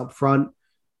Wallace up front.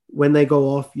 When they go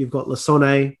off, you've got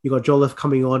Lasone, you've got Jolliffe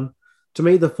coming on. To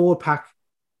me, the forward pack,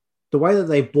 the way that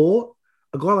they bought,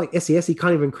 a guy like SES, he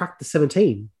can't even crack the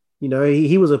 17.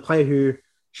 He was a player who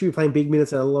should be playing big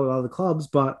minutes at a lot of other clubs,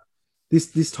 but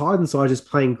this Titan side is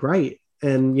playing great.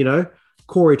 And,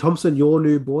 Corey Thompson, your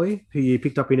new boy, who you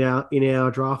picked up in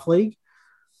our draft league,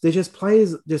 they're just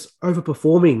players just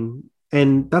overperforming.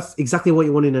 And that's exactly what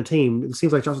you want in a team. It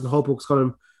seems like Justin Holbrook's got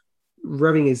them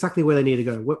revving exactly where they need to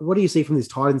go. What do you see from this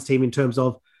Titans team in terms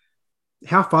of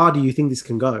how far do you think this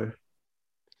can go?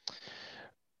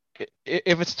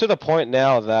 If it's to the point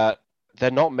now that they're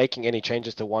not making any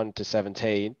changes to 1 to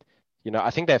 17,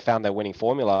 I think they've found their winning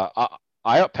formula.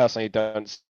 I personally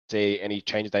don't see any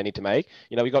changes they need to make.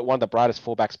 We got one of the brightest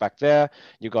fullbacks back there.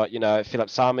 You got, Philip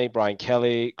Sami, Brian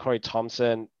Kelly, Corey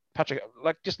Thompson, Patrick.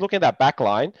 Like, just looking at that back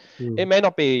line, it may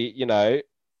not be,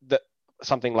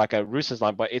 something like a Roosters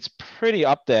line, but it's pretty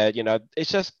up there.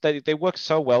 It's just they work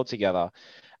so well together.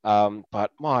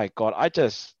 But my God, I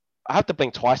have to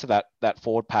blink twice at that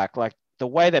forward pack. Like, the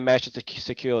way they managed to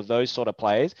secure those sort of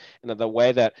players, and the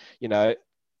way that,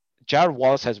 Jared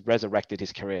Wallace has resurrected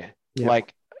his career. Yeah.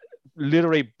 Like,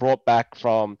 literally brought back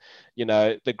from,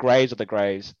 the graves of the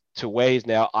graves to where he's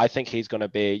now. I think he's going to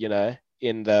be,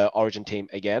 in the Origin team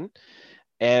again.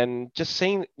 And just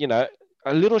seeing,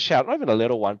 a little shout, not even a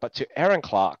little one, but to Aaron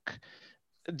Clark.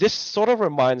 This sort of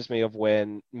reminds me of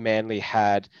when Manly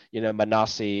had,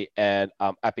 Manasi and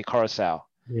Api Coruscant.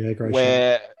 Yeah,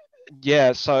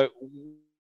 great. So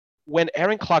when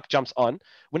Aaron Clark jumps on,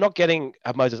 we're not getting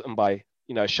a Moses Mbai,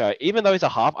 show. Even though he's a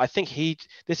half, I think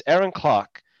this Aaron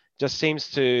Clark just seems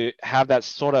to have that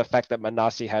sort of effect that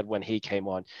Manasi had when he came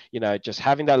on. Just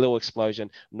having that little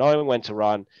explosion, knowing when to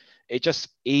run, it just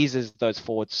eases those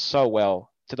forwards so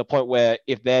well, to the point where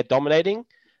if they're dominating,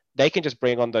 they can just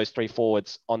bring on those three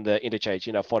forwards on the interchange,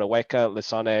 Fodaweka,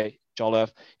 Lisane,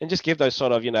 Jolliffe, and just give those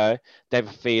sort of,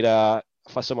 David Feeder,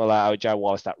 Fasumala, Jared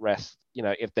Wallace that rest,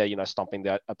 if they're, stomping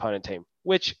the opponent team,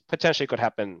 which potentially could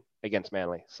happen against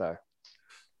Manly. So,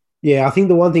 yeah, I think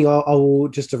the one thing I will,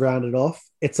 just to round it off,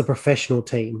 it's a professional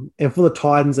team. And for the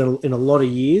Titans in a lot of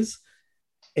years,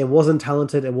 it wasn't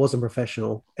talented, it wasn't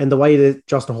professional. And the way that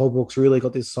Justin Holbrook's really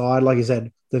got this side, like you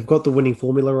said, they've got the winning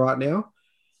formula right now.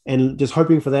 And just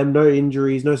hoping for them, no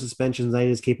injuries, no suspensions, they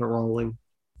just keep it rolling.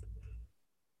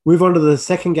 Move on to the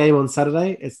second game on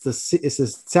Saturday. It's the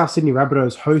South Sydney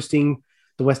Rabbitohs hosting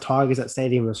the West Tigers at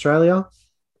Stadium Australia.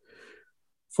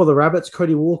 For the Rabbits,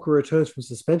 Cody Walker returns from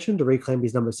suspension to reclaim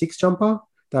his number 6 jumper.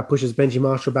 That pushes Benji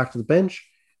Marshall back to the bench,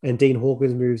 and Dean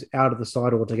Hawkins moves out of the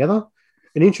side altogether.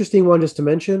 An interesting one just to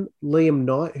mention, Liam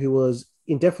Knight, who was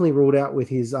indefinitely ruled out with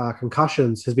his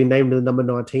concussions, has been named to the number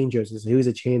 19 jersey, so he has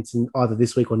a chance in either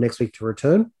this week or next week to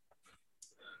return.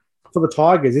 For the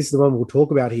Tigers, this is the one we'll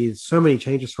talk about here. So many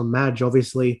changes from Madge,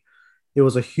 obviously. It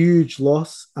was a huge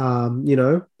loss,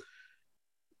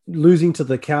 losing to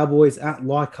the Cowboys at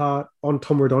Leichhardt on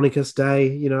Tom Raudonikis Day.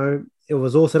 It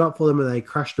was all set up for them and they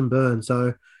crashed and burned.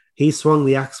 So he swung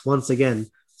the axe once again.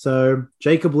 So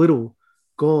Jacob Little,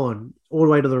 gone all the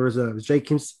way to the reserves.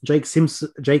 Jake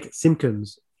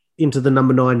Simpkins into the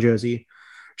number 9 jersey.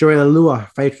 Joanna Lua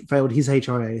failed his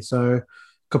HIA. So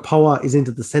Kapoa is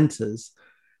into the centres.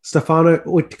 Stefano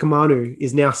Uitkamanu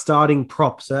is now starting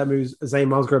prop. So that moves Zane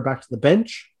Musgrove back to the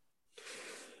bench.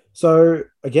 So,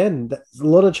 again, there's a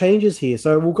lot of changes here.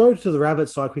 So we'll go to the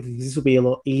Rabbits side quickly because this will be a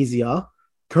lot easier.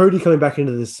 Cody coming back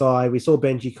into this side. We saw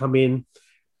Benji come in,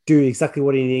 do exactly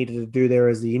what he needed to do there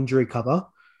as the injury cover.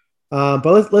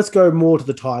 But let's go more to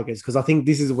the Tigers because I think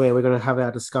this is where we're going to have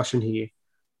our discussion here.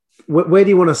 Where do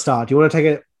you want to start? Do you want to take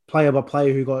it player by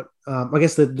player who got, I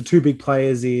guess the two big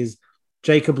players is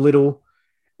Jacob Little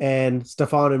and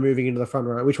Stefano moving into the front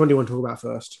row. Which one do you want to talk about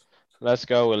first? Let's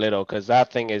go a little because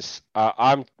that thing is,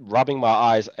 I'm rubbing my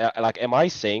eyes. Am I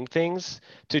seeing things?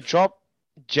 To drop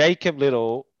Jacob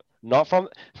Little, not from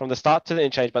the start to the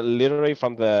interchange, but literally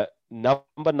from the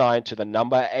number 9 to the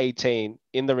number 18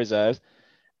 in the reserves.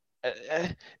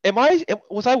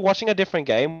 Was I watching a different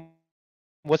game?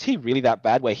 Was he really that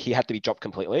bad where he had to be dropped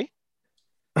completely?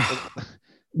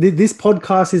 This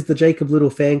podcast is the Jacob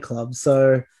Little fan club,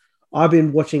 so I've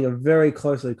been watching him very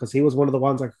closely because he was one of the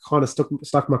ones I kind of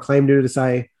stuck my claim to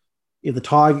say if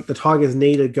the Tigers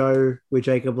need to go with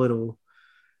Jacob Little.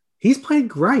 He's played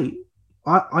great.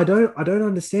 I don't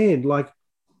understand. Like,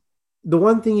 the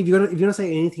one thing, if you're gonna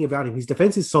say anything about him, his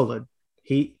defense is solid.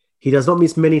 He does not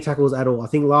miss many tackles at all. I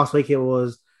think last week it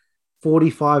was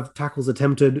 45 tackles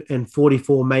attempted and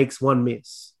 44 makes, one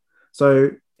miss.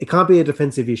 So it can't be a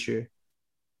defensive issue.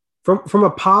 From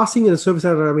a passing and a service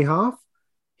out on behalf,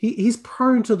 he's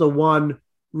prone to the one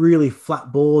really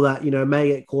flat ball that, may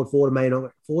get called forward, may not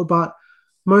get forward, but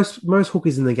most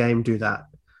hookers in the game do that.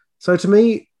 So to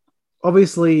me,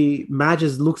 obviously, Madge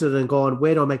has looked at it and gone,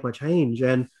 where do I make my change?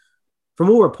 And from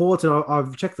all reports, and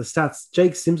I've checked the stats,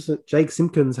 Jake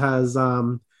Simpkins has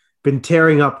been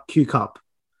tearing up Q Cup.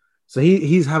 So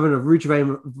he's having a rich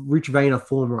vein of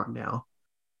form right now.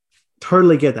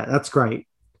 Totally get that. That's great.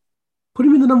 Put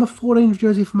him in the number 14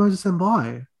 jersey for Moses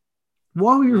Mbai.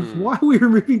 Why are we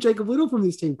removing Jacob Little from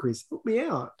this team, Chris? Help me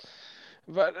out.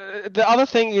 But the other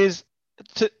thing is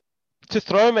to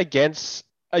throw him against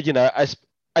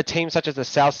a team such as the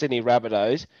South Sydney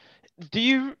Rabbitohs.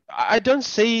 I don't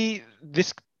see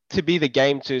this to be the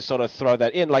game to sort of throw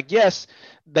that in. Like, yes,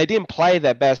 they didn't play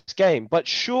their best game, but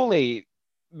surely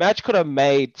Match could have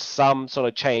made some sort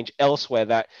of change elsewhere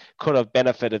that could have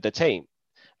benefited the team.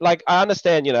 Like, I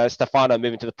understand, Stefano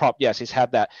moving to the prop. Yes, he's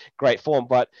had that great form,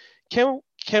 but can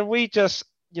we just,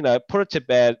 put it to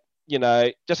bed,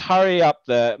 just hurry up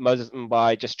the Moses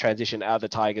Mbai, just transition out of the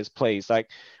Tigers, please. Like,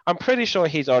 I'm pretty sure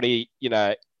he's already,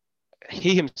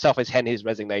 he himself has handed his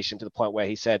resignation to the point where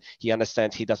he said he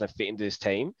understands he doesn't fit into this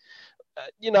team.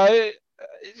 There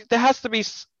has to be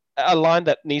a line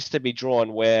that needs to be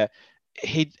drawn where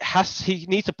he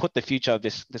needs to put the future of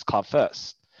this club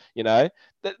first.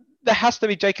 There has to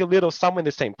be Jacob Little somewhere in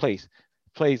this team, please.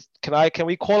 Can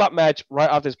we call up Madge right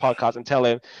after this podcast and tell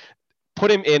him, put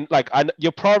him in, like,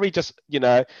 you're probably just,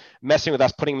 messing with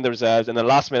us, putting him in the reserves, and the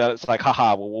last minute it's like,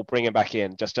 haha, we'll bring him back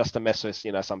in just to mess with,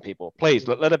 some people. Please,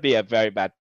 let it be a very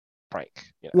bad prank.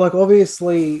 Like,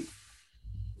 obviously,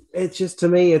 it's just, to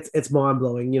me, it's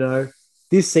mind-blowing,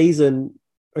 This season,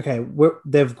 okay,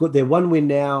 they've got their one win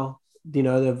now,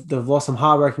 they've lost some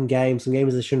heartbreaking games, some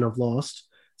games they shouldn't have lost.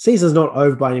 Season's not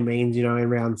over by any means, in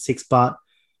round 6, but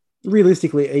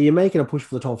realistically, are you making a push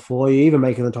for the top 4? Are you even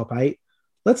making the top 8?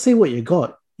 Let's see what you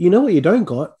got. You know what you don't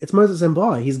got? It's Moses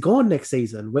Mbai. He's gone next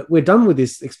season. We're done with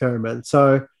this experiment.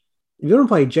 So if you want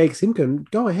to play Jake Simpkin,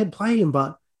 go ahead, play him,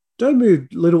 but don't move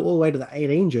Little all the way to the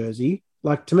 18 jersey.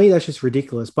 Like, to me, that's just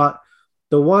ridiculous. But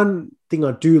the one thing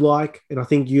I do like, and I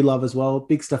think you love as well,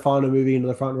 big Stefano moving into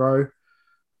the front row.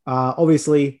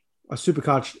 Obviously, a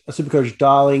Supercoach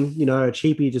darling, a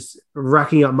cheapie just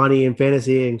racking up money in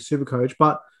fantasy and Supercoach.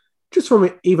 But just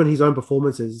from even his own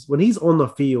performances, when he's on the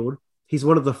field, he's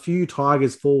one of the few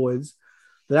Tigers forwards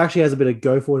that actually has a bit of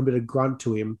go for and a bit of grunt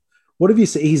to him. What have you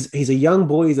seen? He's a young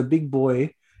boy, he's a big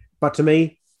boy. But to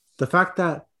me, the fact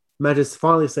that Matt has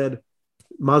finally said,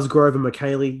 Musgrove and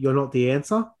McKaylee, you're not the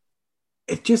answer,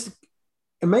 it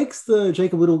makes the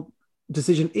Jacob Little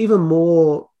decision even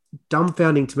more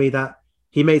dumbfounding to me, that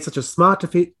he made such a smart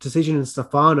decision in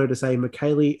Stefano to say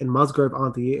McKaylee and Musgrove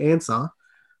aren't the answer.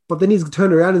 But then he's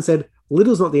turned around and said,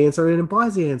 Little's not the answer, and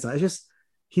Mbai's the answer. It's just,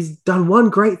 he's done one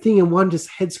great thing and one just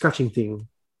head-scratching thing.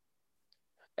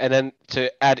 And then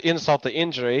to add insult to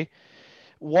injury,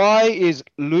 why is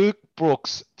Luke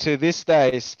Brooks to this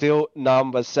day still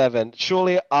number 7?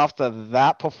 Surely after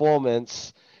that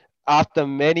performance, after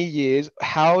many years,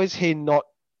 how is he not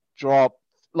dropped?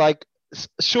 Like,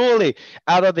 surely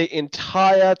out of the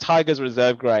entire Tigers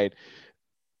reserve grade,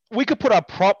 we could put a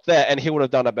prop there and he would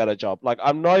have done a better job. Like,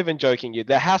 I'm not even joking you.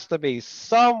 There has to be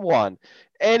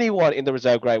anyone in the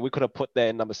reserve grade we could have put there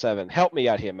in number 7. Help me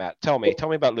out here, Matt. Tell me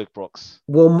about Luke Brooks.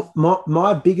 Well,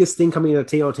 my biggest thing coming into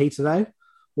TLT today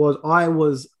was I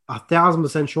was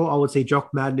 1,000% sure I would see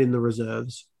Jock Madden in the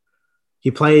reserves.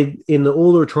 He played in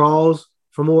all the trials,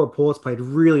 from all reports, played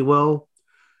really well,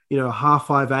 half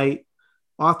 5'8".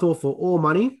 I thought for all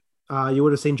money, you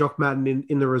would have seen Jock Madden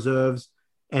in the reserves.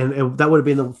 And that would have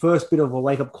been the first bit of a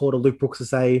wake-up call to Luke Brooks to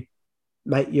say,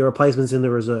 mate, your replacement's in the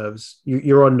reserves.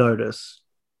 You're on notice.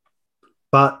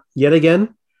 But yet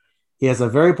again, he has a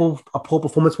very poor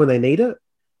performance when they need it.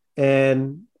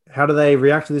 And how do they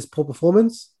react to this poor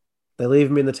performance? They leave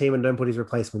him in the team and don't put his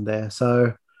replacement there.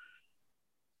 So,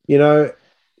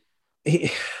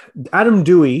 Adam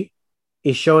Dewey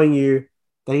is showing you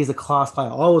that he's a class player.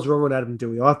 I was wrong on Adam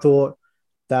Dewey. I thought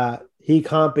that he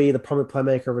can't be the prominent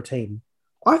playmaker of a team.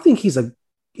 I think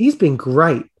he's been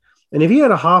great. And if he had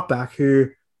a halfback who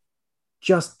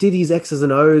just did his X's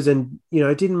and O's and,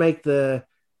 didn't make the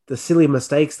silly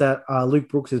mistakes that Luke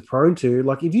Brooks is prone to,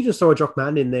 like, if you just saw a Jock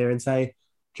Madden in there and say,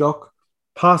 Jock,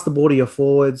 pass the ball to your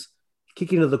forwards,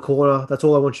 kick into the corner, that's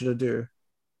all I want you to do,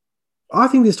 I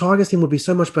think this Tigers team would be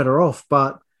so much better off.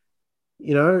 But,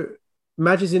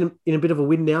 Madge is in a bit of a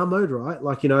win now mode, right?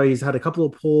 Like, he's had a couple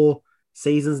of poor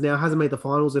seasons now, hasn't made the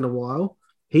finals in a while.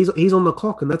 he's on the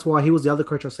clock, and that's why he was the other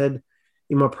coach I said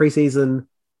in my preseason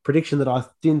prediction that I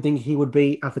didn't think he would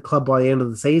be at the club by the end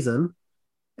of the season.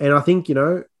 And I think,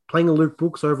 playing a Luke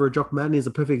Brooks over a Jock Madden is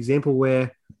a perfect example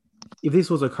where if this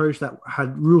was a coach that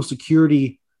had real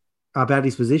security about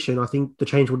his position, I think the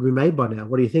change would be made by now.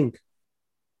 What do you think?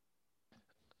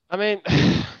 I mean,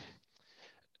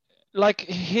 like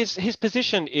his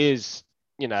position is,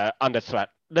 under threat.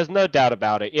 There's no doubt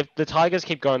about it. If the Tigers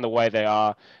keep going the way they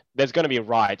are, there's going to be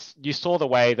riots. You saw the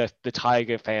way that the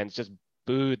Tiger fans just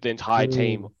booed the entire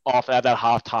team off at that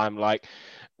halftime. Like,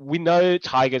 we know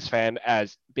Tigers fan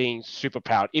as being super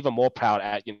proud, even more proud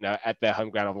at their home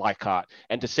ground of Leichhardt,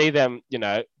 and to see them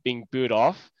being booed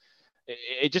off,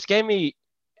 it just made me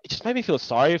feel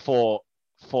sorry for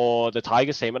the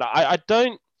Tigers team, and I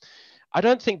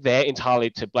don't think they're entirely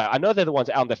to blame. I know they're the ones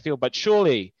out on the field, but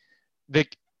surely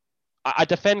I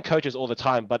defend coaches all the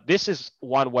time, but this is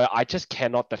one where I just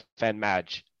cannot defend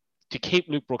Madge to keep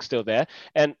Luke Brooks still there.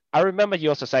 And I remember you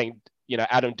also saying,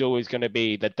 Adam Dewey is going to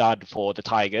be the dud for the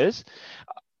Tigers.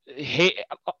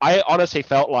 I honestly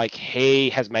felt like he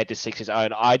has made this 6 his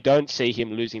own. I don't see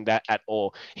him losing that at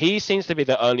all. He seems to be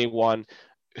the only one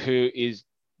who is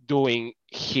doing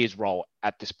his role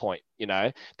at this point.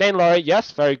 Dane Laurie,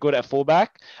 yes, very good at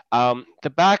fullback. The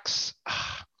backs,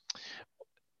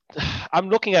 I'm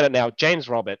looking at it now. James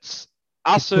Roberts,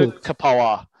 Asu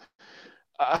Kapoa.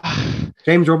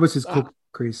 James Roberts is cooked,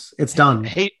 Chris. It's done.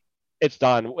 It's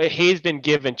done. He's been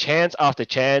given chance after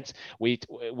chance. We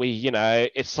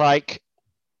it's like,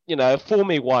 fool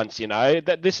me once.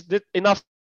 That this enough's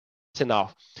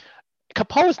enough.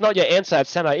 Kapoa's not your answer at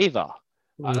center either.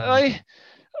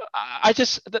 I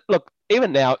just look,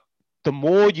 even now, the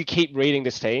more you keep reading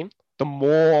this team, the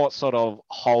more sort of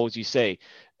holes you see.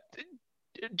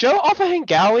 Joe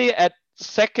Offahengawi at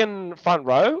second front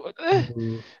row.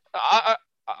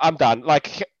 I'm done.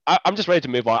 Like, I'm just ready to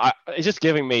move on. It's just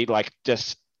giving me like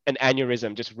just an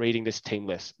aneurysm just reading this team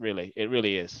list. Really, it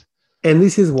really is. And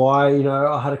this is why,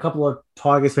 I had a couple of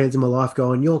Tigers fans in my life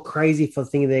going, "You're crazy for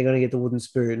thinking they're going to get the wooden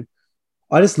spoon."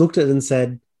 I just looked at it and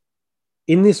said,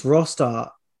 in this roster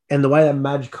and the way that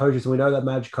Madge coaches, and we know that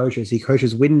Madge coaches, he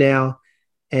coaches win now,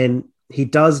 and he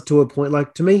does to a point.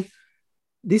 Like, to me,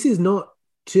 this is not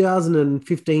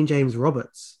 2015 James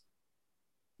Roberts.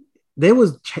 There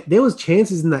was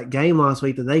chances in that game last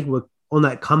week that they were on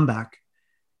that comeback,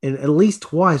 and at least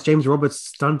twice James Roberts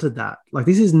stunted that. Like,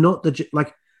 this is not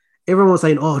like everyone was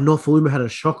saying, "Oh, North Faluma had a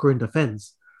shocker in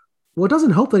defense." Well, it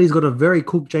doesn't help that he's got a very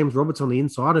cooked James Roberts on the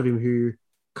inside of him who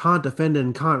can't defend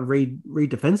and can't read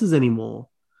defenses anymore.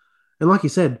 And like you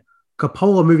said,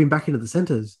 Kapoa moving back into the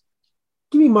centers.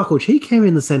 Give me Michael Cheekham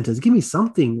in the centers. Give me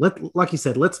something. Like you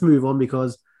said, let's move on,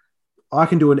 because I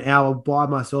can do an hour by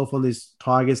myself on this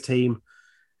Tigers team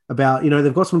about,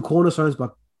 they've got some cornerstones,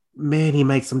 but man, he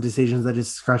makes some decisions that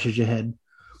just scratches your head.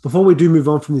 Before we do move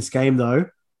on from this game, though,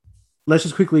 let's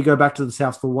just quickly go back to the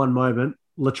Souths for one moment.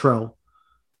 Latrell.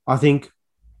 I think,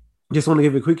 just want to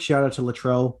give a quick shout out to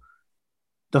Latrell.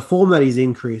 The form that he's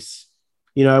in, Chris.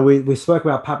 We spoke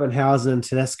about Pappenhausen and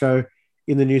Tedesco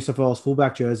in the New South Wales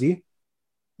fullback jersey.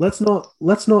 Let's not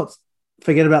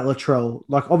forget about Latrell.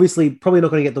 Like, obviously, probably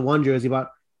not going to get the one jersey,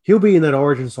 but he'll be in that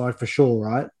Origin side for sure,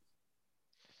 right?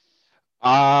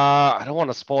 I don't want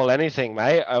to spoil anything,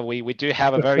 mate. We do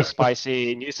have a very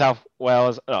spicy New South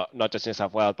Wales, not just New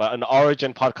South Wales, but an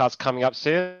Origin podcast coming up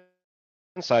soon.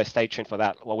 So stay tuned for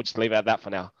that. Well, we'll just leave it at that for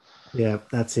now. Yeah,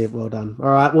 that's it. Well done. All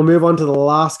right, we'll move on to the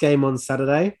last game on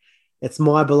Saturday. It's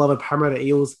my beloved Parramatta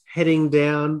Eels heading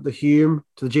down the Hume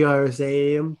to the GIO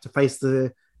Stadium to face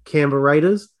the Canberra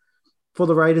Raiders. For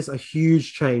the Raiders, a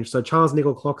huge change. So Charles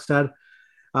Nickel-Klokstad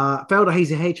failed a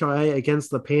hazy HIA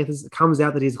against the Panthers. It comes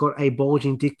out that he's got a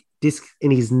bulging disc in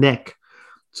his neck.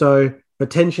 So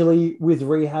potentially with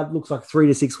rehab, looks like 3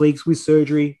 to 6 weeks. With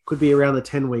surgery, could be around the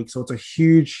 10 weeks. So it's a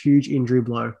huge, huge injury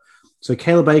blow. So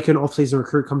Caleb Bacon, off-season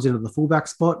recruit, comes into the fullback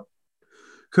spot.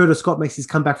 Curtis Scott makes his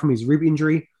comeback from his rib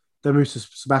injury. Then moves to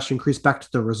Sebastian Chris back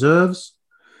to the reserves.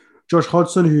 Josh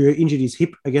Hodgson, who injured his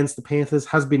hip against the Panthers,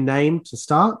 has been named to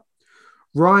start.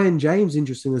 Ryan James,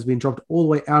 interesting, has been dropped all the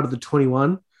way out of the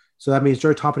 21. So that means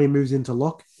Joe Tapine moves into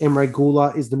lock. Emre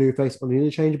Gula is the new face on the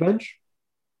interchange bench.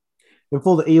 And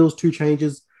for the Eels, 2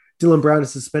 changes. Dylan Brown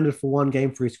is suspended for 1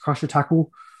 game for his crusher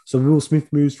tackle. So Will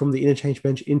Smith moves from the interchange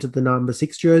bench into the number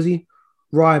 6 jersey.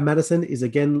 Ryan Madison is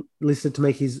again listed to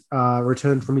make his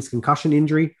return from his concussion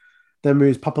injury. Then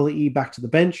moves Papali'i back to the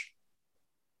bench.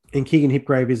 And Keegan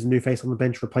Hipgrave is the new face on the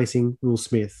bench, replacing Will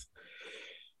Smith.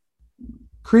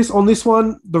 Chris, on this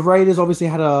one, the Raiders obviously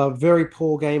had a very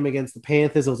poor game against the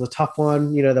Panthers. It was a tough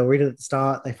one. They were in it at the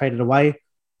start. They faded away.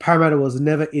 Parramatta was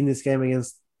never in this game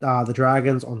against the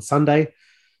Dragons on Sunday.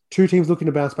 Two teams looking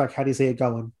to bounce back. How do you see it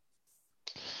going?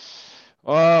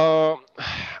 Well,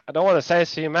 I don't want to say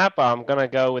this to you, Matt, but I'm gonna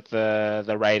go with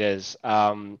the Raiders.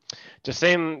 Just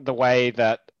seeing the way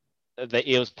that the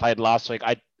Eels played last week,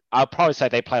 I'll probably say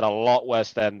they played a lot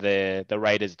worse than the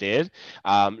Raiders did.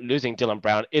 Losing Dylan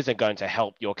Brown isn't going to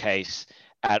help your case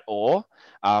at all.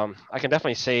 I can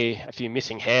definitely see a few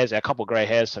missing hairs, a couple grey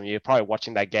hairs from you. Probably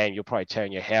watching that game, you're probably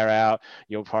tearing your hair out.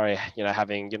 You're probably,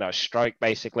 having, a stroke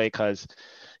basically because,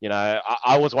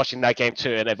 I was watching that game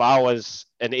too. And if I was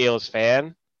an Eels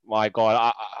fan, my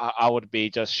God, I would be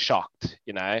just shocked.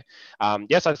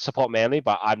 Yes, I support Manly,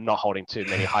 but I'm not holding too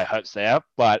many high hopes there.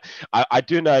 But I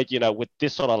do know, with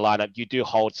this sort of lineup, you do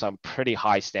hold some pretty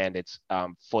high standards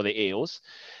for the Eels.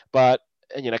 But,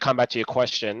 come back to your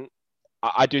question,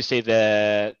 I do see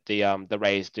the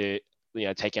Rays do,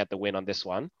 taking out the win on this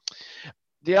one.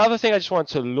 The other thing I just want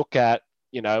to look at,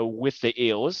 with the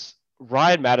Eels,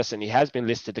 Ryan Madison, he has been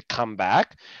listed to come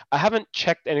back. I haven't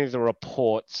checked any of the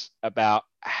reports about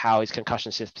how his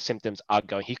concussion symptoms are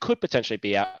going. He could potentially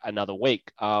be out another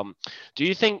week. Do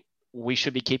you think we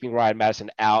should be keeping Ryan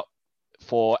Madison out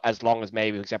for as long as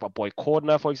maybe, for example, Boyd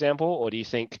Cordner, for example? Or do you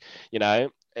think,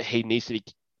 he needs to be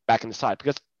back in the side?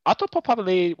 Because I thought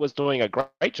Papali was doing a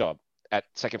great job at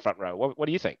second front row. What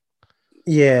do you think?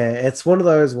 Yeah, it's one of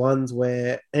those ones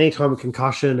where anytime a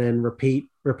concussion and repeat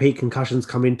concussions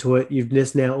come into it, you've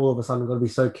just now all of a sudden got to be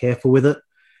so careful with it.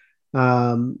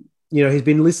 He's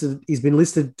been listed. He's been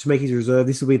listed to make his reserve.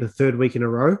 This will be the third week in a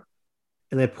row,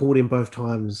 and they pulled him both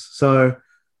times. So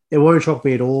it won't shock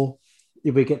me at all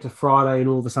if we get to Friday and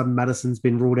all of a sudden Madison's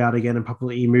been ruled out again and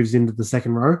probably moves into the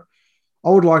second row. I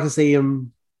would like to see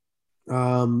him take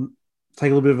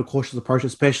a little bit of a cautious approach,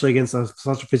 especially against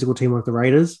such a physical team like the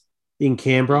Raiders in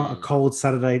Canberra, a cold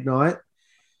Saturday night.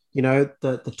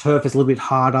 The turf is a little bit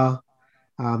harder.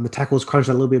 The tackles crunch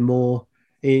a little bit more.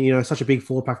 Such a big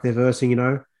four pack they're versing.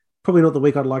 Probably not the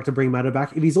week I'd like to bring Matter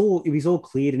back. If he's all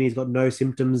cleared and he's got no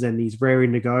symptoms and he's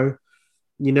raring to go,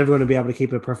 you're never going to be able to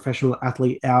keep a professional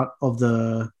athlete out of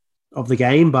the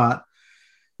game. But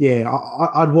yeah,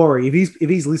 I'd worry if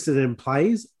he's listed and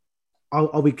plays.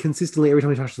 I'll be consistently every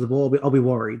time he touches the ball. I'll be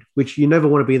worried, which you never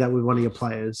want to be that with one of your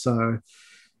players. So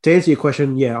to answer your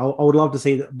question, yeah, I would love to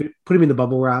see put him in the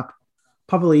bubble wrap.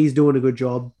 Probably he's doing a good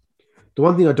job. The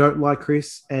one thing I don't like,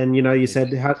 Chris, and you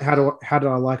said how did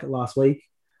I like it last week?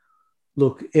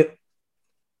 Look, it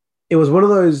was one of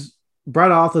those.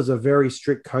 Brad Arthur's a very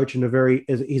strict coach and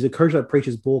he's a coach that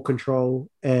preaches ball control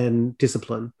and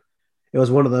discipline. It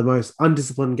was one of the most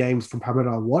undisciplined games from Parramatta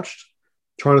I watched,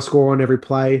 trying to score on every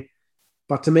play.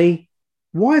 But to me,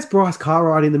 why is Bryce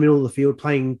Cartwright in the middle of the field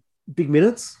playing big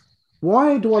minutes?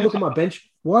 Why do I look at my bench?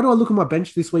 Why do I look at my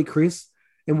bench this week, Chris?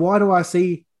 And why do I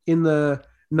see in the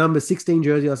number 16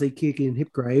 jersey, I see Keegan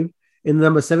Hipgrave. In the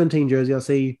number 17 jersey, I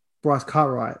see Bryce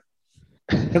Cartwright.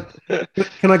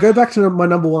 Can I go back to my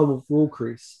number one rule,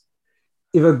 Chris?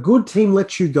 If a good team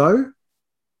lets you go,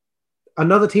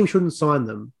 another team shouldn't sign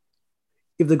them.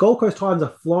 If the Gold Coast Titans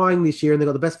are flying this year and they've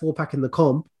got the best four pack in the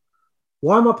comp,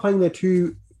 why am I playing their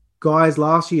two guys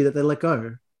last year that they let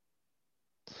go?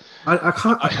 I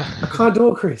can't do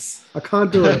it, Chris. I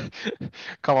can't do it.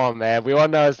 Come on, man. We all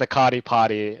know it's the Cardi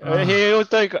party. He was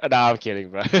doing. No, I'm kidding,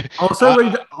 bro. I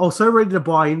was so ready to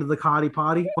buy into the Cardi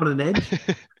party on an edge,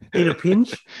 in a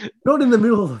pinch, not in the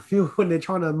middle of the field when they're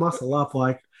trying to muscle up.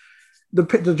 Like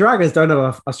the Dragons don't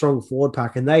have a strong forward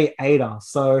pack, and they ate us.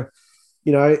 So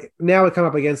now we come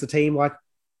up against a team like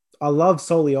I love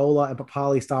Soliola and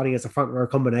Papali starting as a front row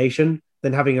combination,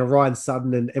 then having a Ryan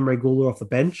Sutton and Emery Gouldar off the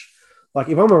bench. Like,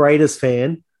 if I'm a Raiders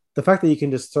fan, the fact that you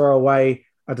can just throw away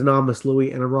a Dynamis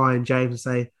Louis and a Ryan James and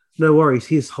say, no worries,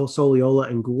 here's Soliola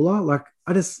and Gula. Like,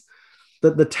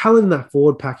 the talent in that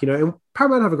forward pack, and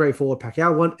Parramatta have a great forward pack.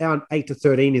 Our 8 to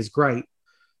 13 is great,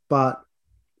 but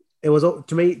it was,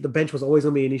 to me, the bench was always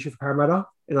going to be an issue for Parramatta,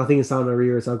 and I think it's starting to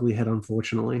rear its ugly head,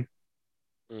 unfortunately.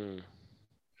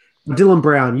 Dylan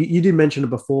Brown, you did mention it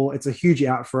before. It's a huge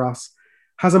out for us.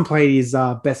 Hasn't played his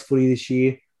best footy this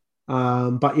year.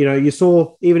 But, you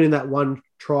saw even in that one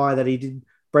try that he did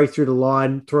break through the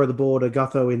line, throw the ball to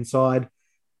Gutho inside.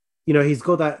 He's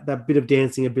got that bit of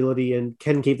dancing ability and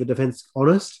can keep the defense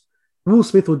honest. Will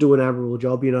Smith will do an admirable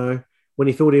job, when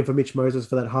he filled in for Mitch Moses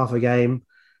for that half a game.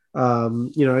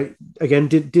 Again,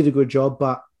 did a good job.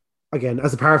 But again,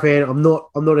 as a Para fan, I'm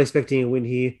not expecting a win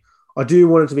here. I do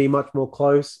want it to be much more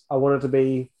close. I want it to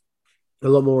be a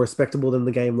lot more respectable than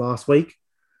the game last week.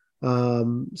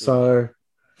 So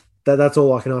that's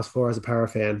all I can ask for as a Para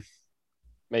fan.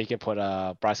 Maybe you can put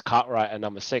Bryce Cartwright at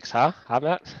number 6, huh? How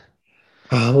about?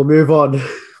 We'll move on.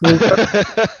 We'll go,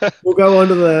 we'll go on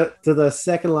to the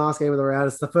second last game of the round.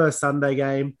 It's the first Sunday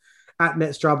game at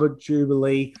Netstrubber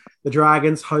Jubilee. The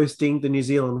Dragons hosting the New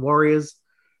Zealand Warriors.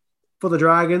 For the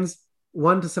Dragons,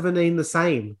 1-17 the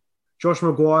same. Josh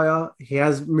Maguire, he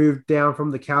has moved down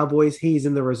from the Cowboys. He's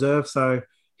in the reserve, so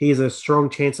he has a strong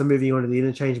chance of moving on to the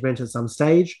interchange bench at some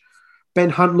stage. Ben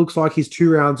Hunt looks like he's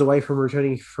 2 rounds away from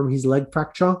returning from his leg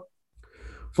fracture.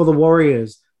 For the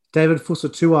Warriors, David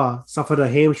Fusatua suffered a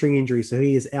hamstring injury, so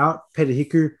he is out. Peter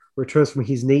Hiku returns from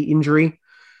his knee injury.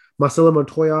 Marcelo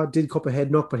Montoya did cop a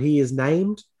head knock, but he is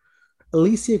named.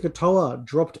 Alicia Katoa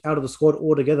dropped out of the squad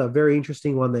altogether. Very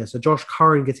interesting one there. So Josh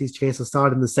Curran gets his chance to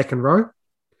start in the second row.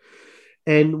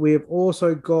 And we've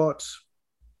also got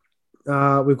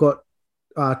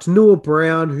Tanua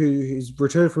Brown, who's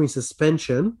returned from his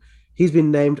suspension. He's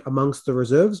been named amongst the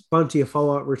reserves. Bunty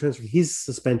Afoa returns from his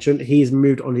suspension. He's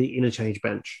moved on the interchange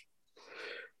bench.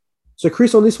 So,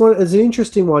 Chris, on this one, it's an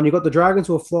interesting one. You've got the Dragons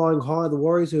who are flying high, the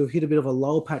Warriors who have hit a bit of a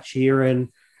lull patch here, and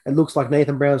it looks like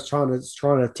Nathan Brown's trying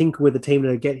to tinker with the team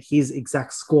to get his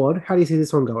exact squad. How do you see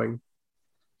this one going?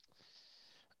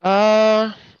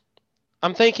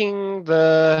 I'm thinking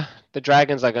the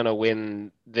Dragons are going to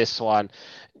win this one.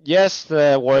 Yes,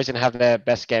 the Warriors going to have their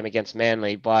best game against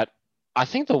Manly, but I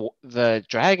think the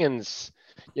Dragons,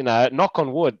 knock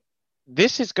on wood,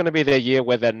 this is going to be their year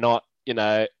where they're not,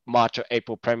 March or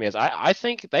April premiers. I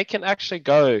think they can actually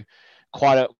go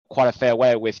quite a fair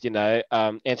way with,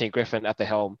 Anthony Griffin at the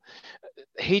helm.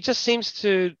 He just seems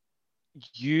to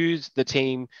use the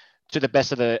team to the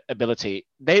best of the ability.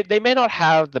 They may not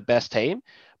have the best team,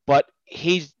 but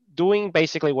he's doing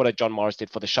basically what a John Morris did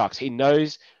for the Sharks. He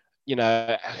knows,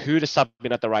 who to sub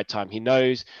in at the right time. He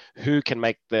knows who can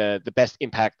make the best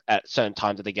impact at certain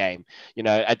times of the game.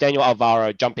 A Daniel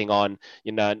Alvaro jumping on,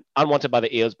 unwanted by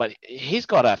the Eels, but he's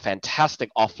got a fantastic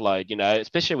offload,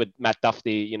 especially with Matt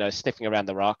Duffy, sniffing around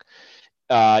the rock.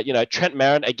 Trent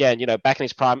Merrin, again, back in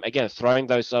his prime, again, throwing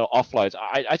those sort of offloads.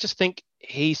 I just think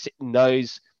he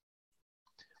knows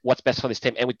what's best for this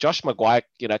team. And with Josh Maguire,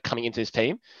 coming into his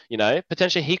team,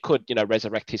 potentially he could,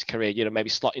 resurrect his career, maybe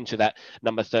slot into that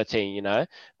number 13, Tiro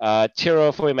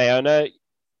Fuimeono,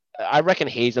 I reckon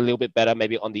he's a little bit better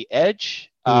maybe on the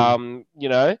edge.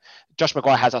 Josh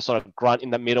Maguire has that sort of grunt in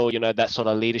the middle, that sort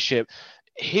of leadership.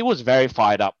 He was very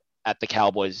fired up at the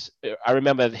Cowboys. I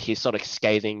remember his sort of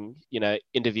scathing,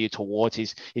 interview towards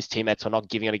his teammates for not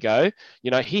giving it a go.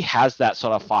 He has that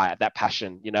sort of fire, that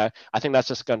passion. I think that's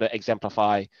just going to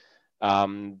exemplify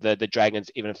the Dragons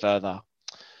even further.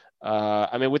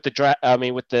 With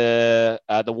the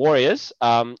Warriors,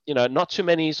 not too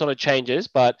many sort of changes,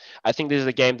 but I think this is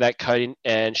a game that Cody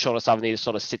and Sean O'Sullivan need to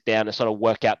sort of sit down and sort of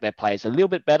work out their plays a little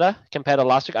bit better compared to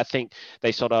last week. I think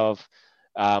they sort of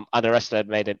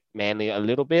underestimated Manly a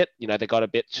little bit. They got a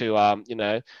bit too,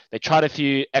 they tried a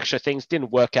few extra things,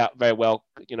 didn't work out very well,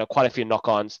 quite a few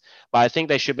knock-ons, but I think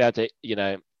they should be able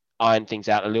to, iron things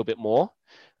out a little bit more.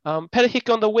 Peter Hick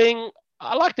on the wing,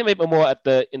 I liked him a bit more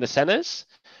in the centers.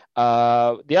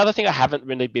 The other thing I haven't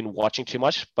really been watching too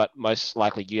much, but most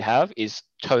likely you have, is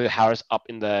Tohu Harris up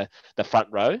in the front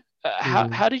row.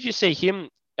 How did you see him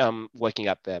working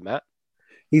up there, Matt?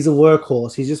 He's a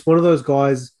workhorse. He's just one of those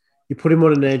guys. You put him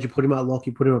on an edge, you put him at lock,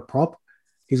 you put him at prop,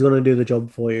 he's going to do the job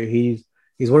for you.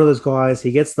 He's one of those guys.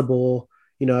 He gets the ball.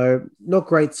 Not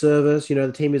great service.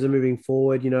 The team isn't moving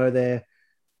forward. They're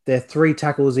 3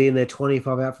 tackles in, they're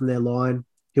 25 out from their line.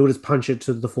 He'll just punch it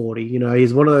to the 40.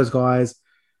 He's one of those guys.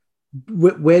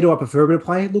 Where do I prefer him to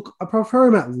play? Look, I prefer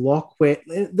him at lock, where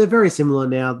they're very similar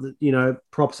now,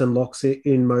 props and locks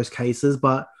in most cases.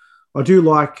 But I do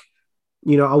like,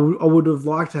 I would have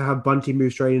liked to have Bunty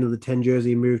move straight into the 10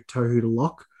 jersey and move Tohu to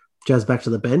lock, Jazz back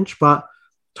to the bench. But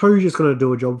Tohu's just going to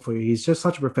do a job for you. He's just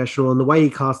such a professional. And the way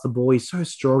he casts the ball, he's so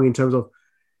strong in terms of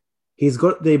he's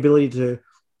got the ability to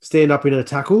stand up in a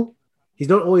tackle. He's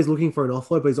not always looking for an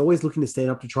offload, but he's always looking to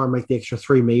stand up to try and make the extra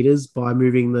 3 meters by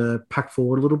moving the pack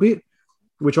forward a little bit,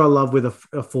 which I love with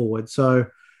a forward. So,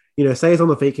 stays on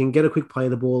the feet, can get a quick play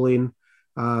of the ball in.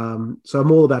 So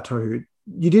I'm all about Tohu.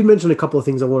 You did mention a couple of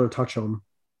things I want to touch on.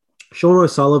 Sean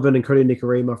O'Sullivan and Cody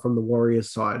Nikorima from the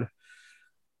Warriors side.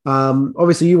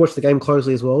 Obviously, you watched the game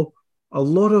closely as well. A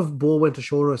lot of ball went to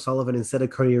Sean O'Sullivan instead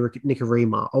of Cody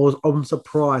Nikorima. I'm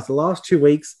surprised. The last 2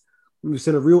 weeks, we've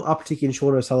seen a real uptick in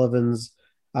Sean O'Sullivan's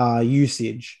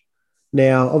usage.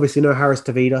 Now, obviously, no Harris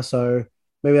Tavita, so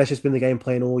maybe that's just been the game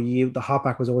plan all year. The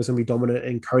halfback was always going to be dominant,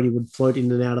 and Cody would float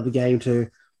in and out of the game to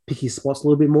pick his spots a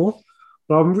little bit more.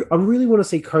 But I really want to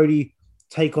see Cody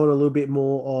take on a little bit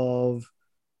more of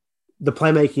the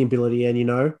playmaking ability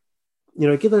and,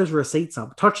 get those receipts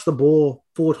up. Touch the ball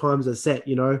 4 times a set,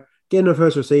 get in a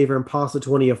first receiver and pass it to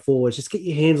one of your forwards. Just get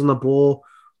your hands on the ball,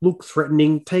 look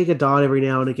threatening, take a dart every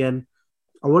now and again.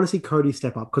 I want to see Cody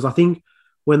step up because I think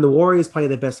when the Warriors play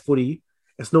their best footy,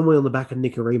 it's normally on the back of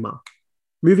Nicarima.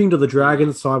 Moving to the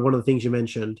Dragons side, one of the things you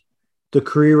mentioned, the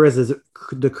career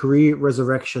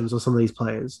resurrections of some of these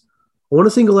players. I want to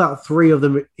single out 3 of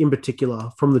them in particular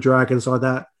from the Dragons side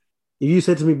that if you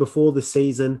said to me before this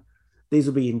season, these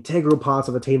will be integral parts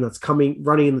of a team that's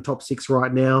running in the top 6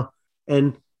 right now.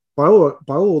 And by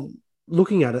all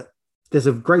looking at it, there's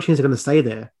a great chance they're going to stay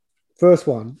there. First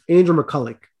one, Andrew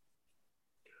McCulloch.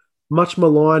 Much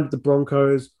maligned at the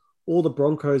Broncos. All the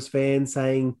Broncos fans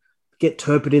saying, get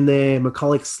Turpin in there.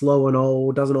 McCulloch's slow and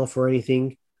old, doesn't offer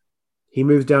anything. He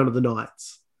moves down to the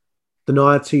Knights. The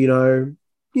Knights who,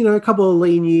 a couple of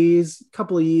lean years,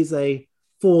 they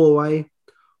fall away.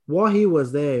 While he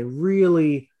was there,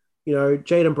 really,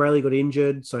 Jaden Brayley got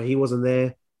injured, so he wasn't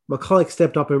there. McCulloch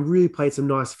stepped up and really played some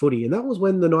nice footy. And that was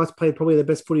when the Knights played probably the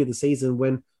best footy of the season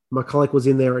when McCulloch was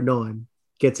in there at 9.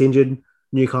 Gets injured,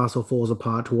 Newcastle falls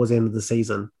apart towards the end of the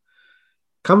season.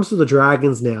 Comes to the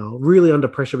Dragons now, really under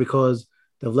pressure because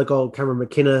they've let go of Cameron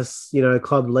McInnes,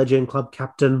 club legend, club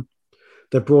captain.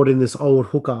 They've brought in this old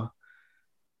hooker.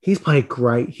 He's played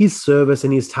great. His service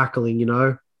and his tackling,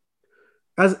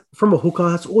 As from a hooker,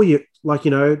 that's all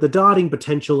the darting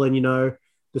potential and,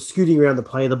 the scooting around to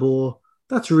play the ball.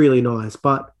 That's really nice.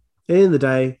 But at the end of the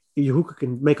day, your hooker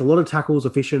can make a lot of tackles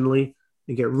efficiently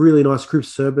and get really nice group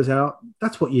service out.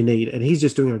 That's what you need. And he's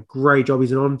just doing a great job.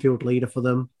 He's an on-field leader for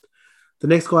them. The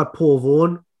next guy, Paul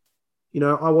Vaughan,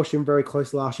 I watched him very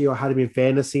close last year. I had him in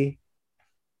fantasy.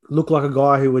 Looked like a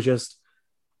guy who was just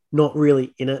not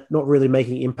really in it, not really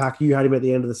making impact. You had him at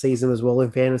the end of the season as well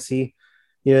in fantasy.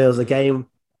 There was a game,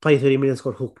 played 30 minutes,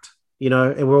 got hooked,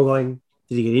 and we're all going,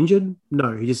 did he get injured?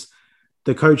 No,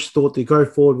 the coach thought the go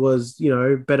forward was,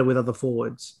 better with other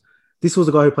forwards. This was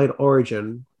a guy who played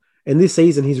Origin. And this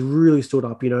season, he's really stood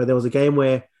up. There was a game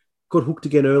where got hooked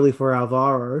again early for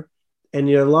Alvaro. And,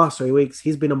 the last 3 weeks,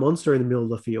 he's been a monster in the middle of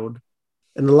the field.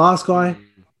 And the last guy,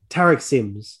 Tarek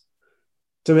Sims.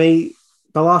 To me,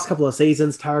 the last couple of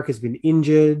seasons, Tarek has been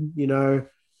injured,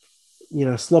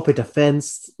 sloppy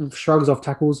defense, shrugs off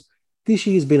tackles. This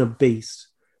year's been a beast.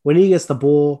 When he gets the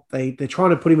ball, they're trying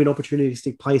to put him in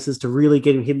opportunistic places to really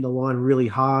get him hitting the line really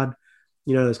hard.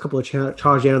 There's a couple of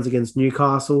charge downs against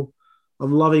Newcastle.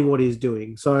 I'm loving what he's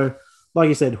doing. So, like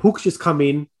you said, Hook's just come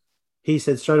in. He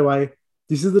said straight away,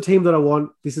 this is the team that I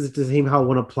want. This is the team how I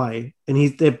want to play. And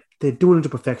they're doing it to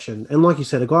perfection. And like you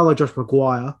said, a guy like Josh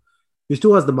Maguire, who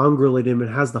still has the mongrel in him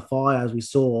and has the fire, as we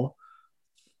saw,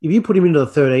 if you put him into the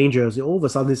 13 jersey, all of a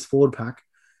sudden this forward pack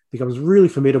becomes really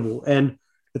formidable. And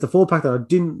it's a forward pack that I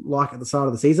didn't like at the start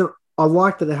of the season. I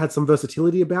liked that they had some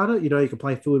versatility about it. You can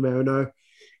play Phil Marino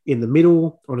in the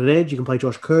middle on an edge. You can play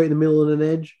Josh Kerr in the middle on an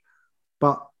edge.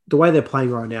 But the way they're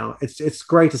playing right now, it's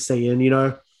great to see. And,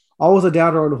 I was a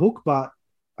doubter on the Hook, but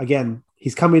again,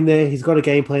 he's come in there. He's got a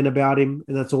game plan about him,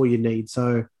 and that's all you need.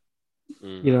 So,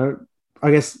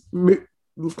 I guess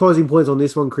closing points on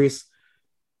this one, Chris.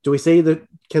 Do we see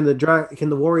can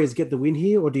the Warriors get the win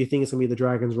here, or do you think it's going to be the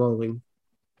Dragons rolling?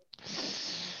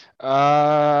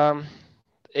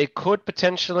 It could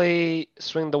potentially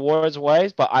swing the Warriors'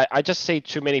 ways, but I just see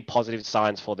too many positive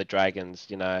signs for the Dragons.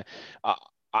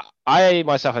 I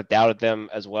myself have doubted them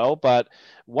as well, but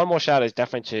one more shout is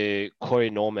definitely to Corey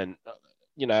Norman.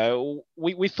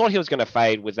 We thought he was going to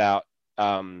fade without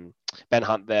Ben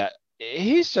Hunt there.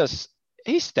 He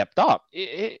stepped up.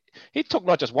 He took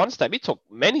not just one step, he took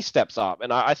many steps up.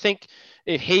 And I think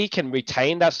if he can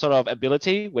retain that sort of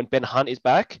ability when Ben Hunt is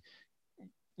back,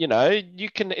 you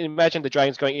can imagine the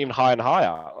Dragons going even higher and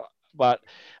higher. But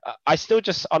I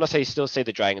honestly still see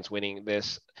the Dragons winning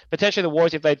this. Potentially the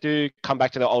Warriors if they do come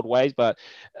back to their old ways, but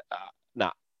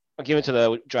I'll give it to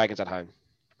the Dragons at home.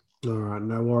 All right,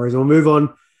 no worries. We'll move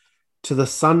on to the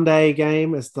Sunday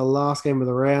game. It's the last game of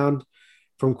the round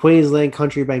from Queensland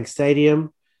Country Bank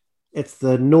Stadium. It's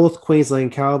the North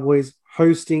Queensland Cowboys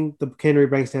hosting the Canterbury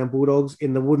Bankstown Bulldogs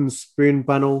in the wooden spoon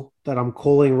bundle that I'm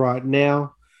calling right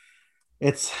now.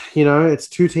 It's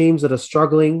two teams that are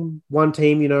struggling. One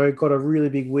team, got a really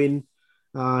big win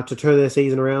to turn their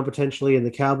season around potentially, and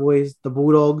the Cowboys, the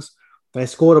Bulldogs, they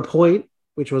scored a point,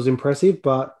 which was impressive,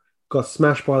 but got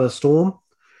smashed by the Storm.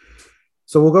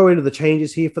 So we'll go into the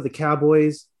changes here for the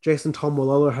Cowboys. Jason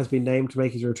Taumalolo has been named to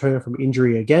make his return from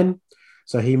injury again,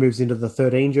 so he moves into the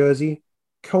 13 jersey.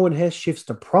 Cohen Hess shifts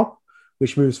to prop,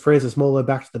 which moves Francis Molo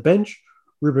back to the bench.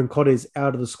 Ruben Cotter is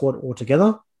out of the squad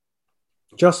altogether.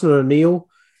 Justin O'Neill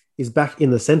is back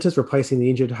in the centres, replacing the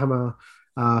injured Hammer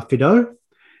Fido.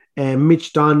 And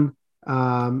Mitch Dunn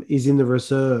is in the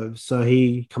reserves, so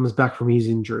he comes back from his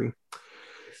injury.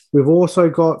 We've also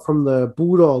got from the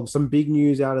Bulldogs some big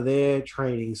news out of their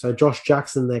training. So Josh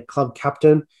Jackson, their club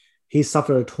captain, he's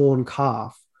suffered a torn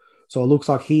calf. So it looks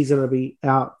like he's going to be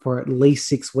out for at least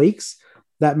 6 weeks.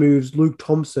 That moves Luke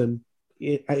Thompson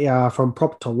from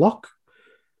prop to lock.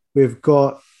 We've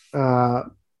got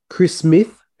Chris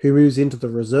Smith, who moves into the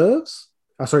reserves.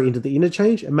 Into the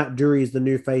interchange, and Matt Dury is the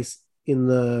new face in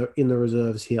the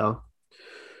reserves here.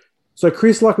 So,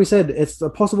 Chris, like we said, it's a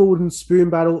possible wooden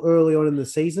spoon battle early on in the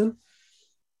season.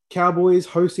 Cowboys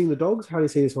hosting the Dogs. How do you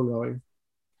see this one going?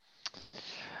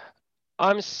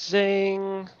 I'm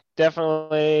seeing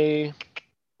definitely.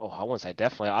 Oh, I won't say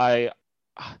definitely.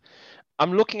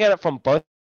 I'm looking at it from both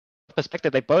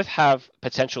perspectives. They both have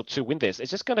potential to win this. It's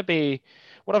just going to be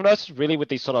what I've noticed really with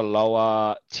these sort of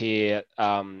lower tier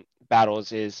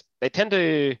battles is they tend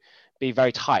to be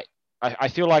very tight. I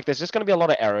feel like there's just going to be a lot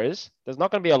of errors. There's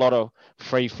not going to be a lot of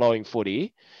free-flowing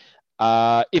footy.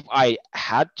 If I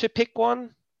had to pick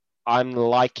one, I'm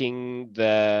liking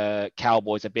the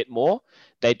Cowboys a bit more.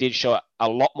 They did show a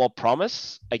lot more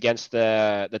promise against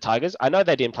the Tigers. I know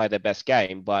they didn't play their best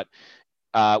game, but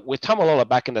with Tamalola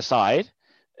back in the side,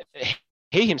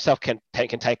 he himself can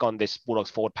take on this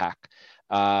Bulldogs forward pack.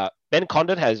 Ben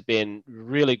Condon has been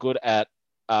really good at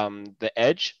the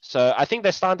edge. So I think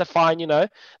they're starting to find,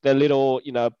 their little,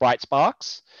 bright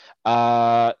sparks.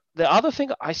 The other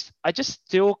thing I just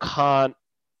still can't,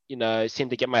 seem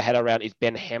to get my head around is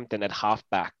Ben Hampton at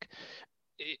halfback.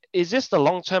 Is this the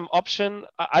long-term option?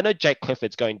 I know Jake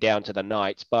Clifford's going down to the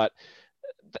Knights, but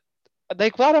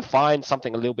they've got to find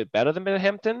something a little bit better than Ben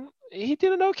Hampton. He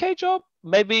did an okay job.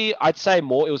 Maybe I'd say it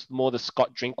was more the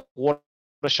Scott Drinkwater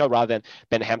show rather than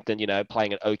Ben Hampton,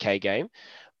 playing an okay game.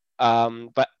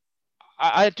 But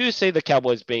I do see the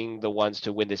Cowboys being the ones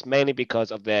to win this, mainly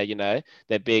because of their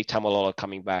big Tamalolo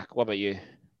coming back. What about you?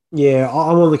 Yeah,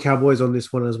 I'm on the Cowboys on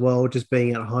this one as well, just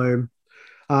being at home.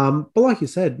 But like you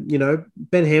said,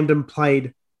 Ben Hampton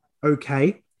played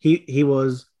okay. He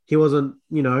wasn't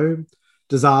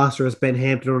disastrous. Ben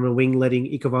Hampton on a wing, letting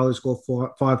Ikevalu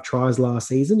score five tries last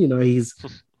season.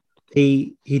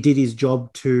 He did his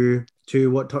job to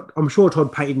what I'm sure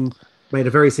Todd Payton made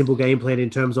a very simple game plan in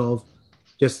terms of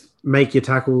just make your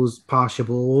tackles, pass your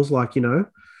balls,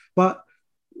 But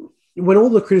when all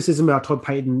the criticism about Todd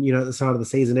Payton, at the start of the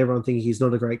season, everyone thinking he's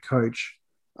not a great coach.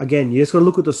 Again, you just got to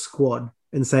look at the squad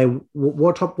and say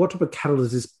what type of cattle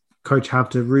does this coach have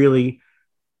to really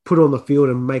put on the field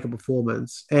and make a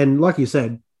performance. And like you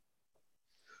said,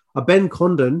 a Ben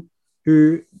Condon,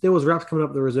 who there was raps coming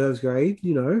up the reserves grade,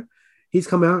 he's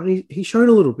come out and he's shown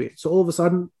a little bit. So all of a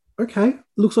sudden, okay,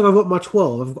 looks like I've got my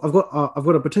 12. I've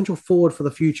got a potential forward for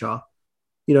the future.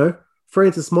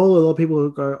 Francis Smoller, a lot of people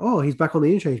go, oh, he's back on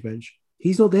the interchange bench.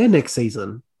 He's not there next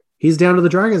season. He's down to the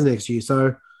Dragons next year.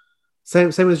 So same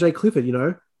as Jay Clifford,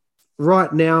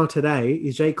 right now today,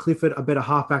 is Jay Clifford a better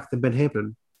halfback than Ben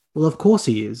Hampton? Well, of course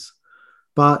he is.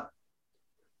 But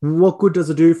what good does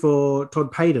it do for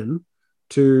Todd Payton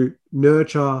to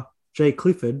nurture Jay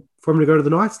Clifford for him to go to the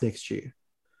Knights next year?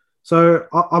 So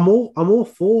I'm all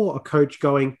for a coach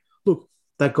going, look,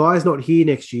 that guy's not here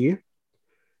next year.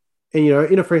 And,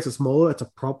 in a Francis Smaller, it's a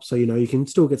prop. So, you can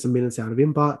still get some minutes out of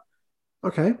him. But,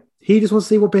 okay, he just wants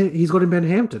to see what he's got in Ben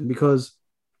Hampton because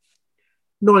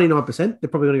 99%, they're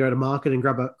probably going to go to market and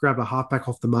grab a halfback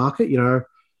off the market.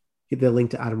 They're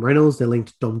linked to Adam Reynolds. They're linked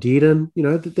to Dom Dearden.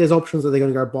 There's options that they're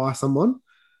going to go buy someone.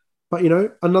 But,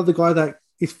 another guy that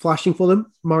is flashing for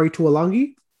them, Murray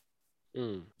Tuolangi,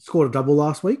 scored a double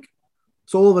last week.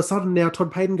 So all of a sudden now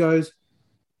Todd Payton goes,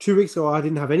 2 weeks ago I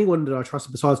didn't have anyone that I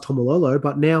trusted besides Tomalolo,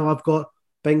 but now I've got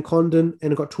Ben Condon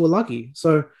and I've got Tuolangi.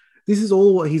 So this is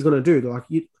all what he's going to do. Like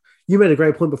you made a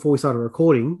great point before we started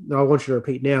recording that I want you to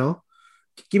repeat now.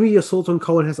 Give me your thoughts on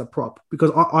Cohen has a prop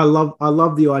because I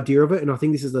love the idea of it, and I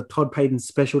think this is the Todd Payton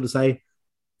special to say,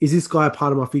 is this guy a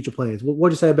part of my future plans? What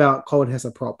do you say about Cohen has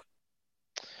a prop?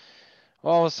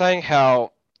 Well, I was saying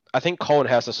how I think Cohen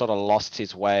has sort of lost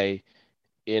his way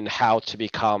in how to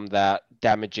become that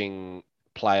damaging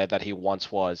player that he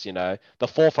once was. The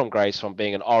fall from grace from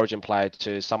being an Origin player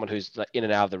to someone who's in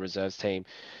and out of the reserves team.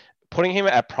 Putting him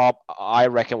at prop, I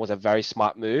reckon, was a very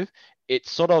smart move. It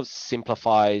sort of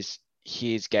simplifies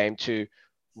his game to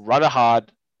run it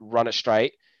hard, run it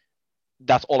straight.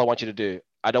 That's all I want you to do.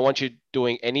 I don't want you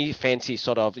doing any fancy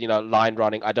sort of, line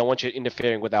running. I don't want you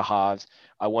interfering with our halves.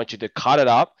 I want you to cut it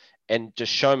up and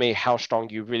just show me how strong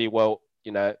you really were,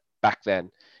 back then.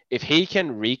 If he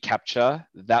can recapture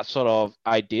that sort of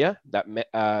idea, that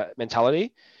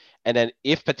mentality, and then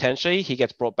if potentially he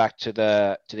gets brought back to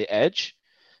the edge,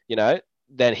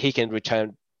 then he can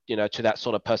return, to that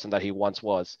sort of person that he once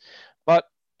was. But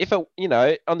if on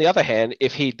the other hand,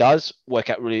 if he does work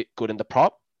out really good in the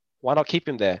prop, why not keep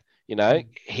him there?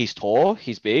 He's tall,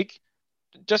 he's big.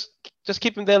 Just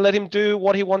keep him there. Let him do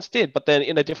what he once did, but then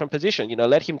in a different position.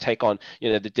 Let him take on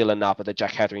the Dylan Napa, the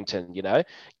Jack Hetherington.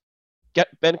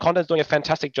 Ben Condon's doing a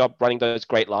fantastic job running those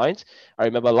great lines. I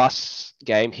remember last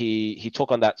game he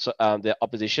took on the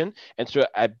opposition and threw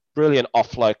a brilliant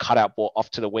offload cutout ball off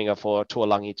to the winger for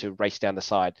Tuolangi to race down the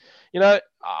side.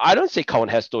 I don't see Cohen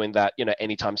Hess doing that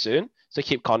anytime soon. So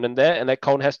keep Condon there and let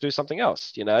Cohen Hess do something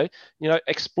else.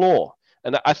 Explore.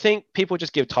 And I think people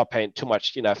just give Top Paint too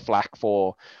much flack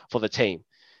for the team.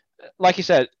 Like you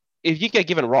said, if you get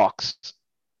given rocks,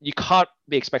 you can't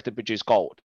be expected to produce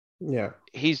gold. Yeah.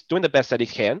 He's doing the best that he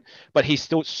can, but he's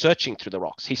still searching through the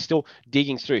rocks. He's still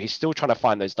digging through. He's still trying to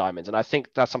find those diamonds. And I think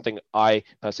that's something I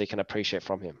personally can appreciate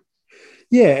from him.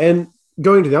 Yeah, and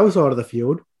going to the other side of the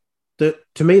field,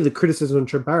 to me, the criticism of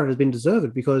Trent Barrett has been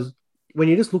deserved because when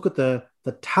you just look at the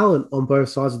talent on both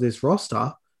sides of this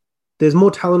roster, there's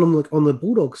more talent on the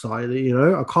Bulldog side.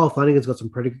 Kyle Flanagan's got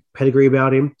some pedigree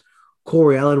about him.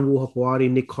 Corey Allen, Will Hopewadi,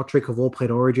 Nick Kotrick have all played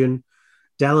Origin.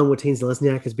 Dallin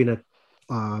Wateen-Zelezniak has been a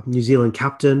New Zealand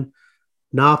captain.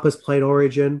 Napa's played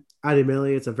Origin. Adam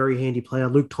Elliott's a very handy player.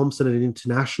 Luke Thompson at an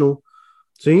international.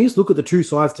 So you just look at the two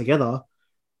sides together,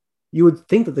 you would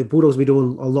think that the Bulldogs would be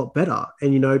doing a lot better.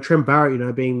 And, Trent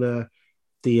Barrett, being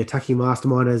the attacking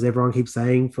mastermind, as everyone keeps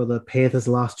saying, for the Panthers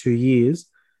the last 2 years,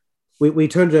 we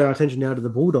turned our attention now to the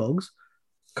Bulldogs.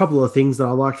 A couple of things that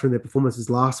I liked from their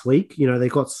performances last week. They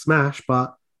got smashed,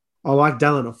 but I like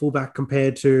Dallin at fullback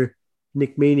compared to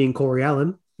Nick Meaney and Corey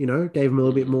Allen. Gave him a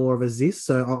little bit more of a zest.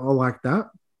 So I like that.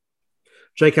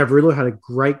 Jake Averillo had a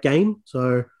great game.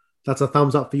 So that's a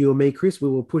thumbs up for you and me, Chris. We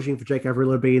were pushing for Jake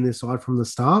Averillo to be in this side from the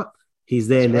start. He's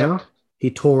there now. Right.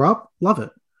 He tore up. Love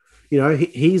it.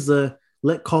 He's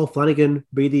let Cole Flanagan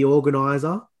be the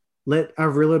organizer. Let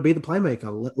Averillo be the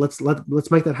playmaker.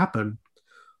 Let's make that happen.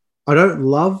 I don't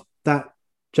love that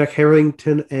Jack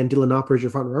Hetherington and Dylan Napa as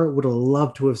your front row. Would have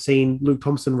loved to have seen Luke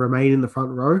Thompson remain in the front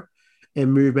row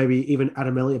and move maybe even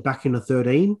Adam Elliott back into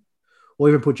 13 or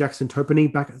even put Jackson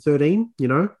Topany back at 13,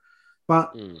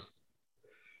 But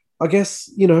I guess,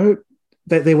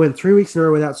 they went 3 weeks in a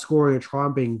row without scoring a try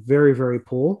and being very, very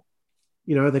poor.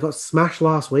 They got smashed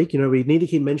last week. We need to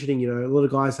keep mentioning, a lot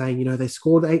of guys saying, they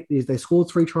scored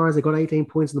 3 tries, they got 18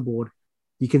 points on the board.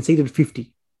 You conceded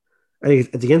 50. And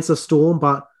it's against a Storm,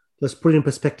 but let's put it in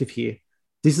perspective here.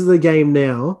 This is the game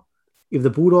now. If the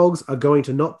Bulldogs are going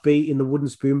to not be in the wooden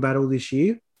spoon battle this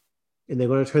year, and they're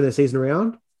going to turn their season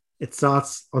around, it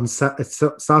starts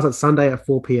at Sunday at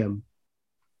 4 p.m.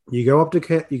 You go up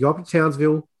to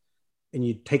Townsville, and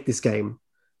you take this game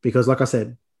because, like I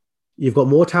said, you've got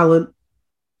more talent,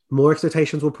 more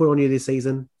expectations will put on you this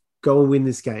season. Go and win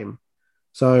this game.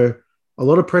 So a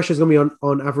lot of pressure is going to be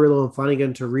on Averillo and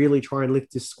Flanagan to really try and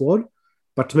lift this squad.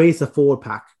 But to me, it's a forward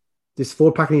pack. This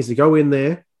forward pack needs to go in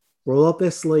there, roll up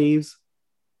their sleeves,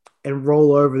 and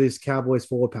roll over this Cowboys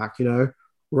forward pack,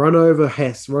 run over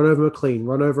Hess, run over McLean,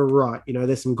 run over Wright.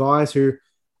 There's some guys who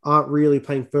aren't really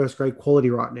playing first grade quality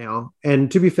right now.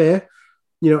 And to be fair,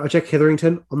 Jack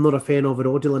Hetherington, I'm not a fan of it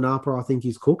all. Dylan Napa, I think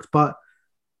he's cooked. But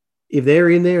if they're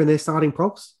in there and they're starting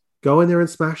props, go in there and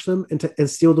smash them and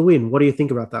steal the win. What do you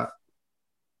think about that?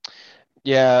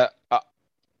 Yeah,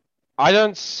 I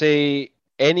don't see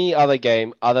any other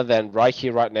game other than right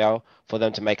here, right now, for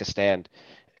them to make a stand.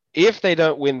 If they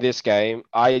don't win this game,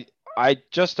 I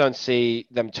just don't see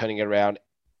them turning it around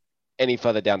any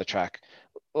further down the track.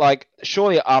 Like,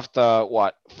 surely after,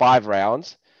 5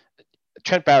 rounds,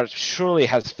 Trent Barrett surely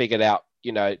has figured out,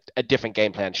 a different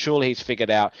game plan. Surely he's figured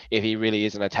out if he really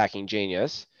is an attacking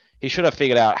genius. He should have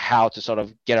figured out how to sort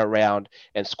of get around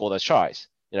and score those tries.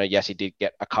 Yes, he did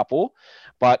get a couple,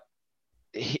 but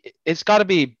it's got to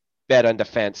be better in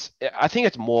defense. I think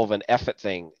it's more of an effort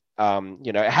thing.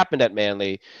 It happened at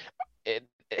Manly.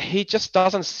 He just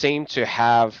doesn't seem to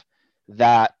have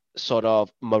that sort of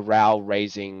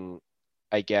morale-raising,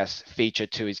 I guess, feature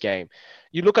to his game.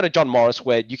 You look at a John Morris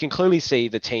where you can clearly see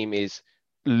the team is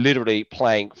literally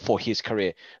playing for his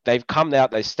career. They've come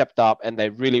out, they stepped up, and they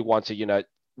really want to,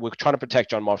 we're trying to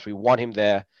protect John Morris. We want him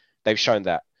there. They've shown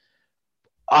that.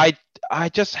 I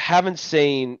just haven't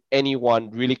seen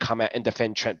anyone really come out and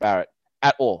defend Trent Barrett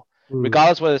at all.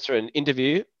 Regardless whether it's through an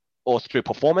interview or through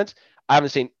performance, I haven't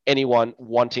seen anyone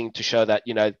wanting to show that,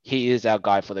 he is our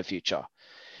guy for the future.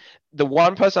 The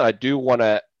one person I do want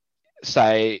to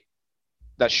say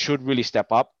that should really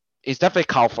step up is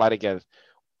definitely Kyle Flanagan.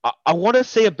 I want to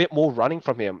see a bit more running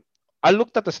from him. I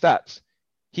looked at the stats.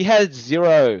 He had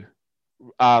 0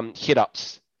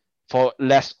 hit-ups for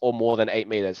less or more than 8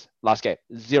 meters last game.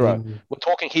 Zero. We're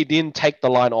talking he didn't take the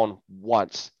line on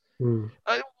once.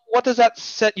 What does that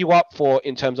set you up for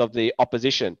in terms of the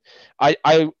opposition? I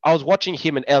was watching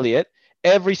him and Elliot.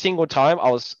 Every single time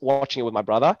I was watching it with my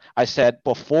brother, I said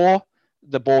before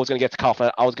the ball was going to get to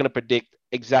Kaufman, I was going to predict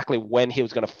exactly when he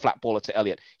was going to flat ball it to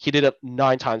Elliot. He did it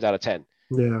 9 times out of 10.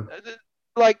 Yeah.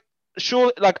 Like,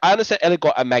 sure, like I understand Elliot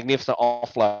got a magnificent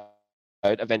offload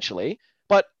eventually,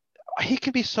 but he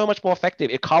can be so much more effective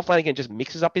if Carl Flanagan just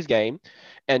mixes up his game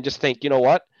and just think, you know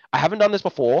what? I haven't done this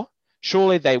before.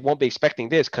 Surely they won't be expecting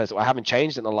this because I haven't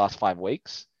changed in the last 5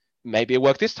 weeks. Maybe it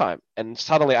worked this time. And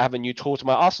suddenly I have a new tool to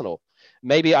my arsenal.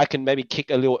 Maybe I can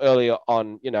kick a little earlier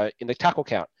on, in the tackle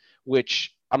count,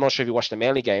 which I'm not sure if you watched the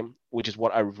Manly game, which is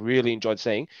what I really enjoyed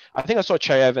seeing. I think I saw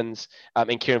Che Evans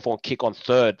and Kieran Thorne kick on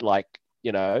third,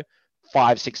 5-6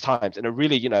 times. And it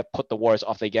really, put the Warriors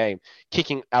off their game.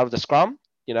 Kicking out of the scrum,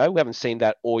 we haven't seen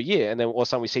that all year. And then all of a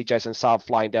sudden we see Jason Saab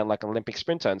flying down like an Olympic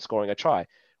sprinter and scoring a try.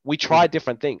 We try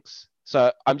different things.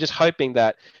 So I'm just hoping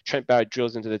that Trent Barrett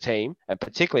drills into the team, and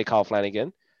particularly Carl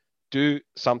Flanagan, do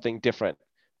something different.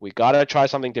 We got to try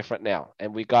something different now,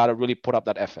 and we got to really put up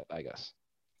that effort, I guess.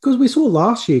 Because we saw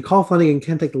last year, Carl Flanagan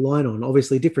can take the line on.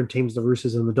 Obviously, different teams, the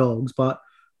Roosters and the Dogs, but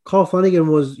Carl Flanagan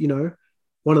was,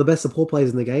 one of the best support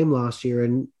players in the game last year,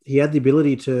 and he had the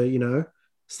ability to,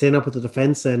 stand up with the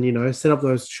defense and, set up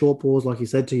those short balls, like you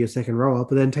said, to your second row up,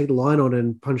 and then take the line on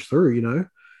and punch through.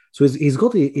 So he's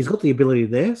got the ability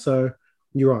there. So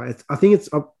you're right. I think it's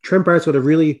Trent Barrett's got a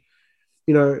really,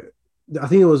 I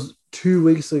think it was 2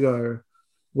 weeks ago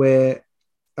where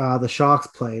the Sharks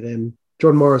played and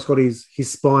John Morris got his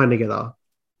spine together,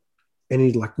 and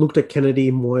he looked at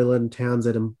Kennedy, Moylan,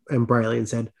 Townsend, and Brayley and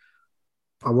said,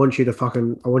 I want you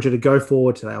to go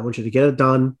forward today. I want you to get it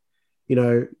done.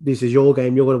 This is your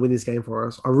game. You're going to win this game for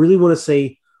us. I really want to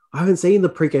see. I haven't seen the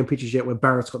pre-game pictures yet where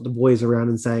Barrett's got the boys around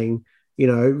and saying,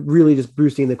 really just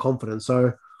boosting their confidence.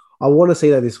 So I want to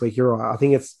see that this week. You're right. I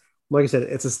think it's, like I said,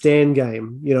 it's a stand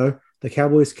game. The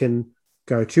Cowboys can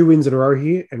go 2 wins in a row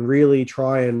here and really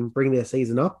try and bring their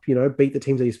season up, beat the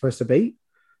teams that you're supposed to beat.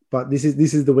 But this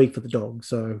is the week for the Dogs.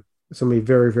 So it's going to be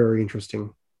very, very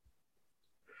interesting.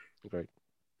 Great.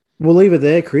 We'll leave it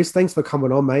there, Chris. Thanks for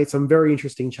coming on, mate. Some very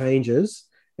interesting changes.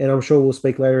 And I'm sure we'll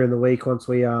speak later in the week once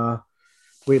we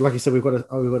like you said, we've got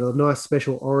a nice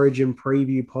special Origin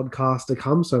preview podcast to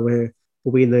come. So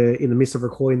we'll be in the midst of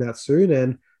recording that soon,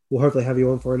 and we'll hopefully have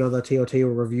you on for another TLT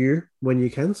or review when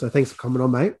you can. So thanks for coming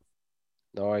on, mate.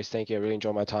 No worries. Thank you. I really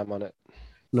enjoyed my time on it.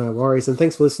 No worries. And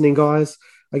thanks for listening, guys.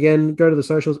 Again, go to the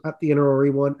socials at the NRL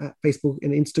Rewind at Facebook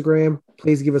and Instagram.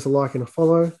 Please give us a like and a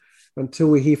follow. Until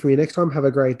we hear from you next time, have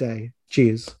a great day.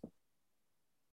 Cheers.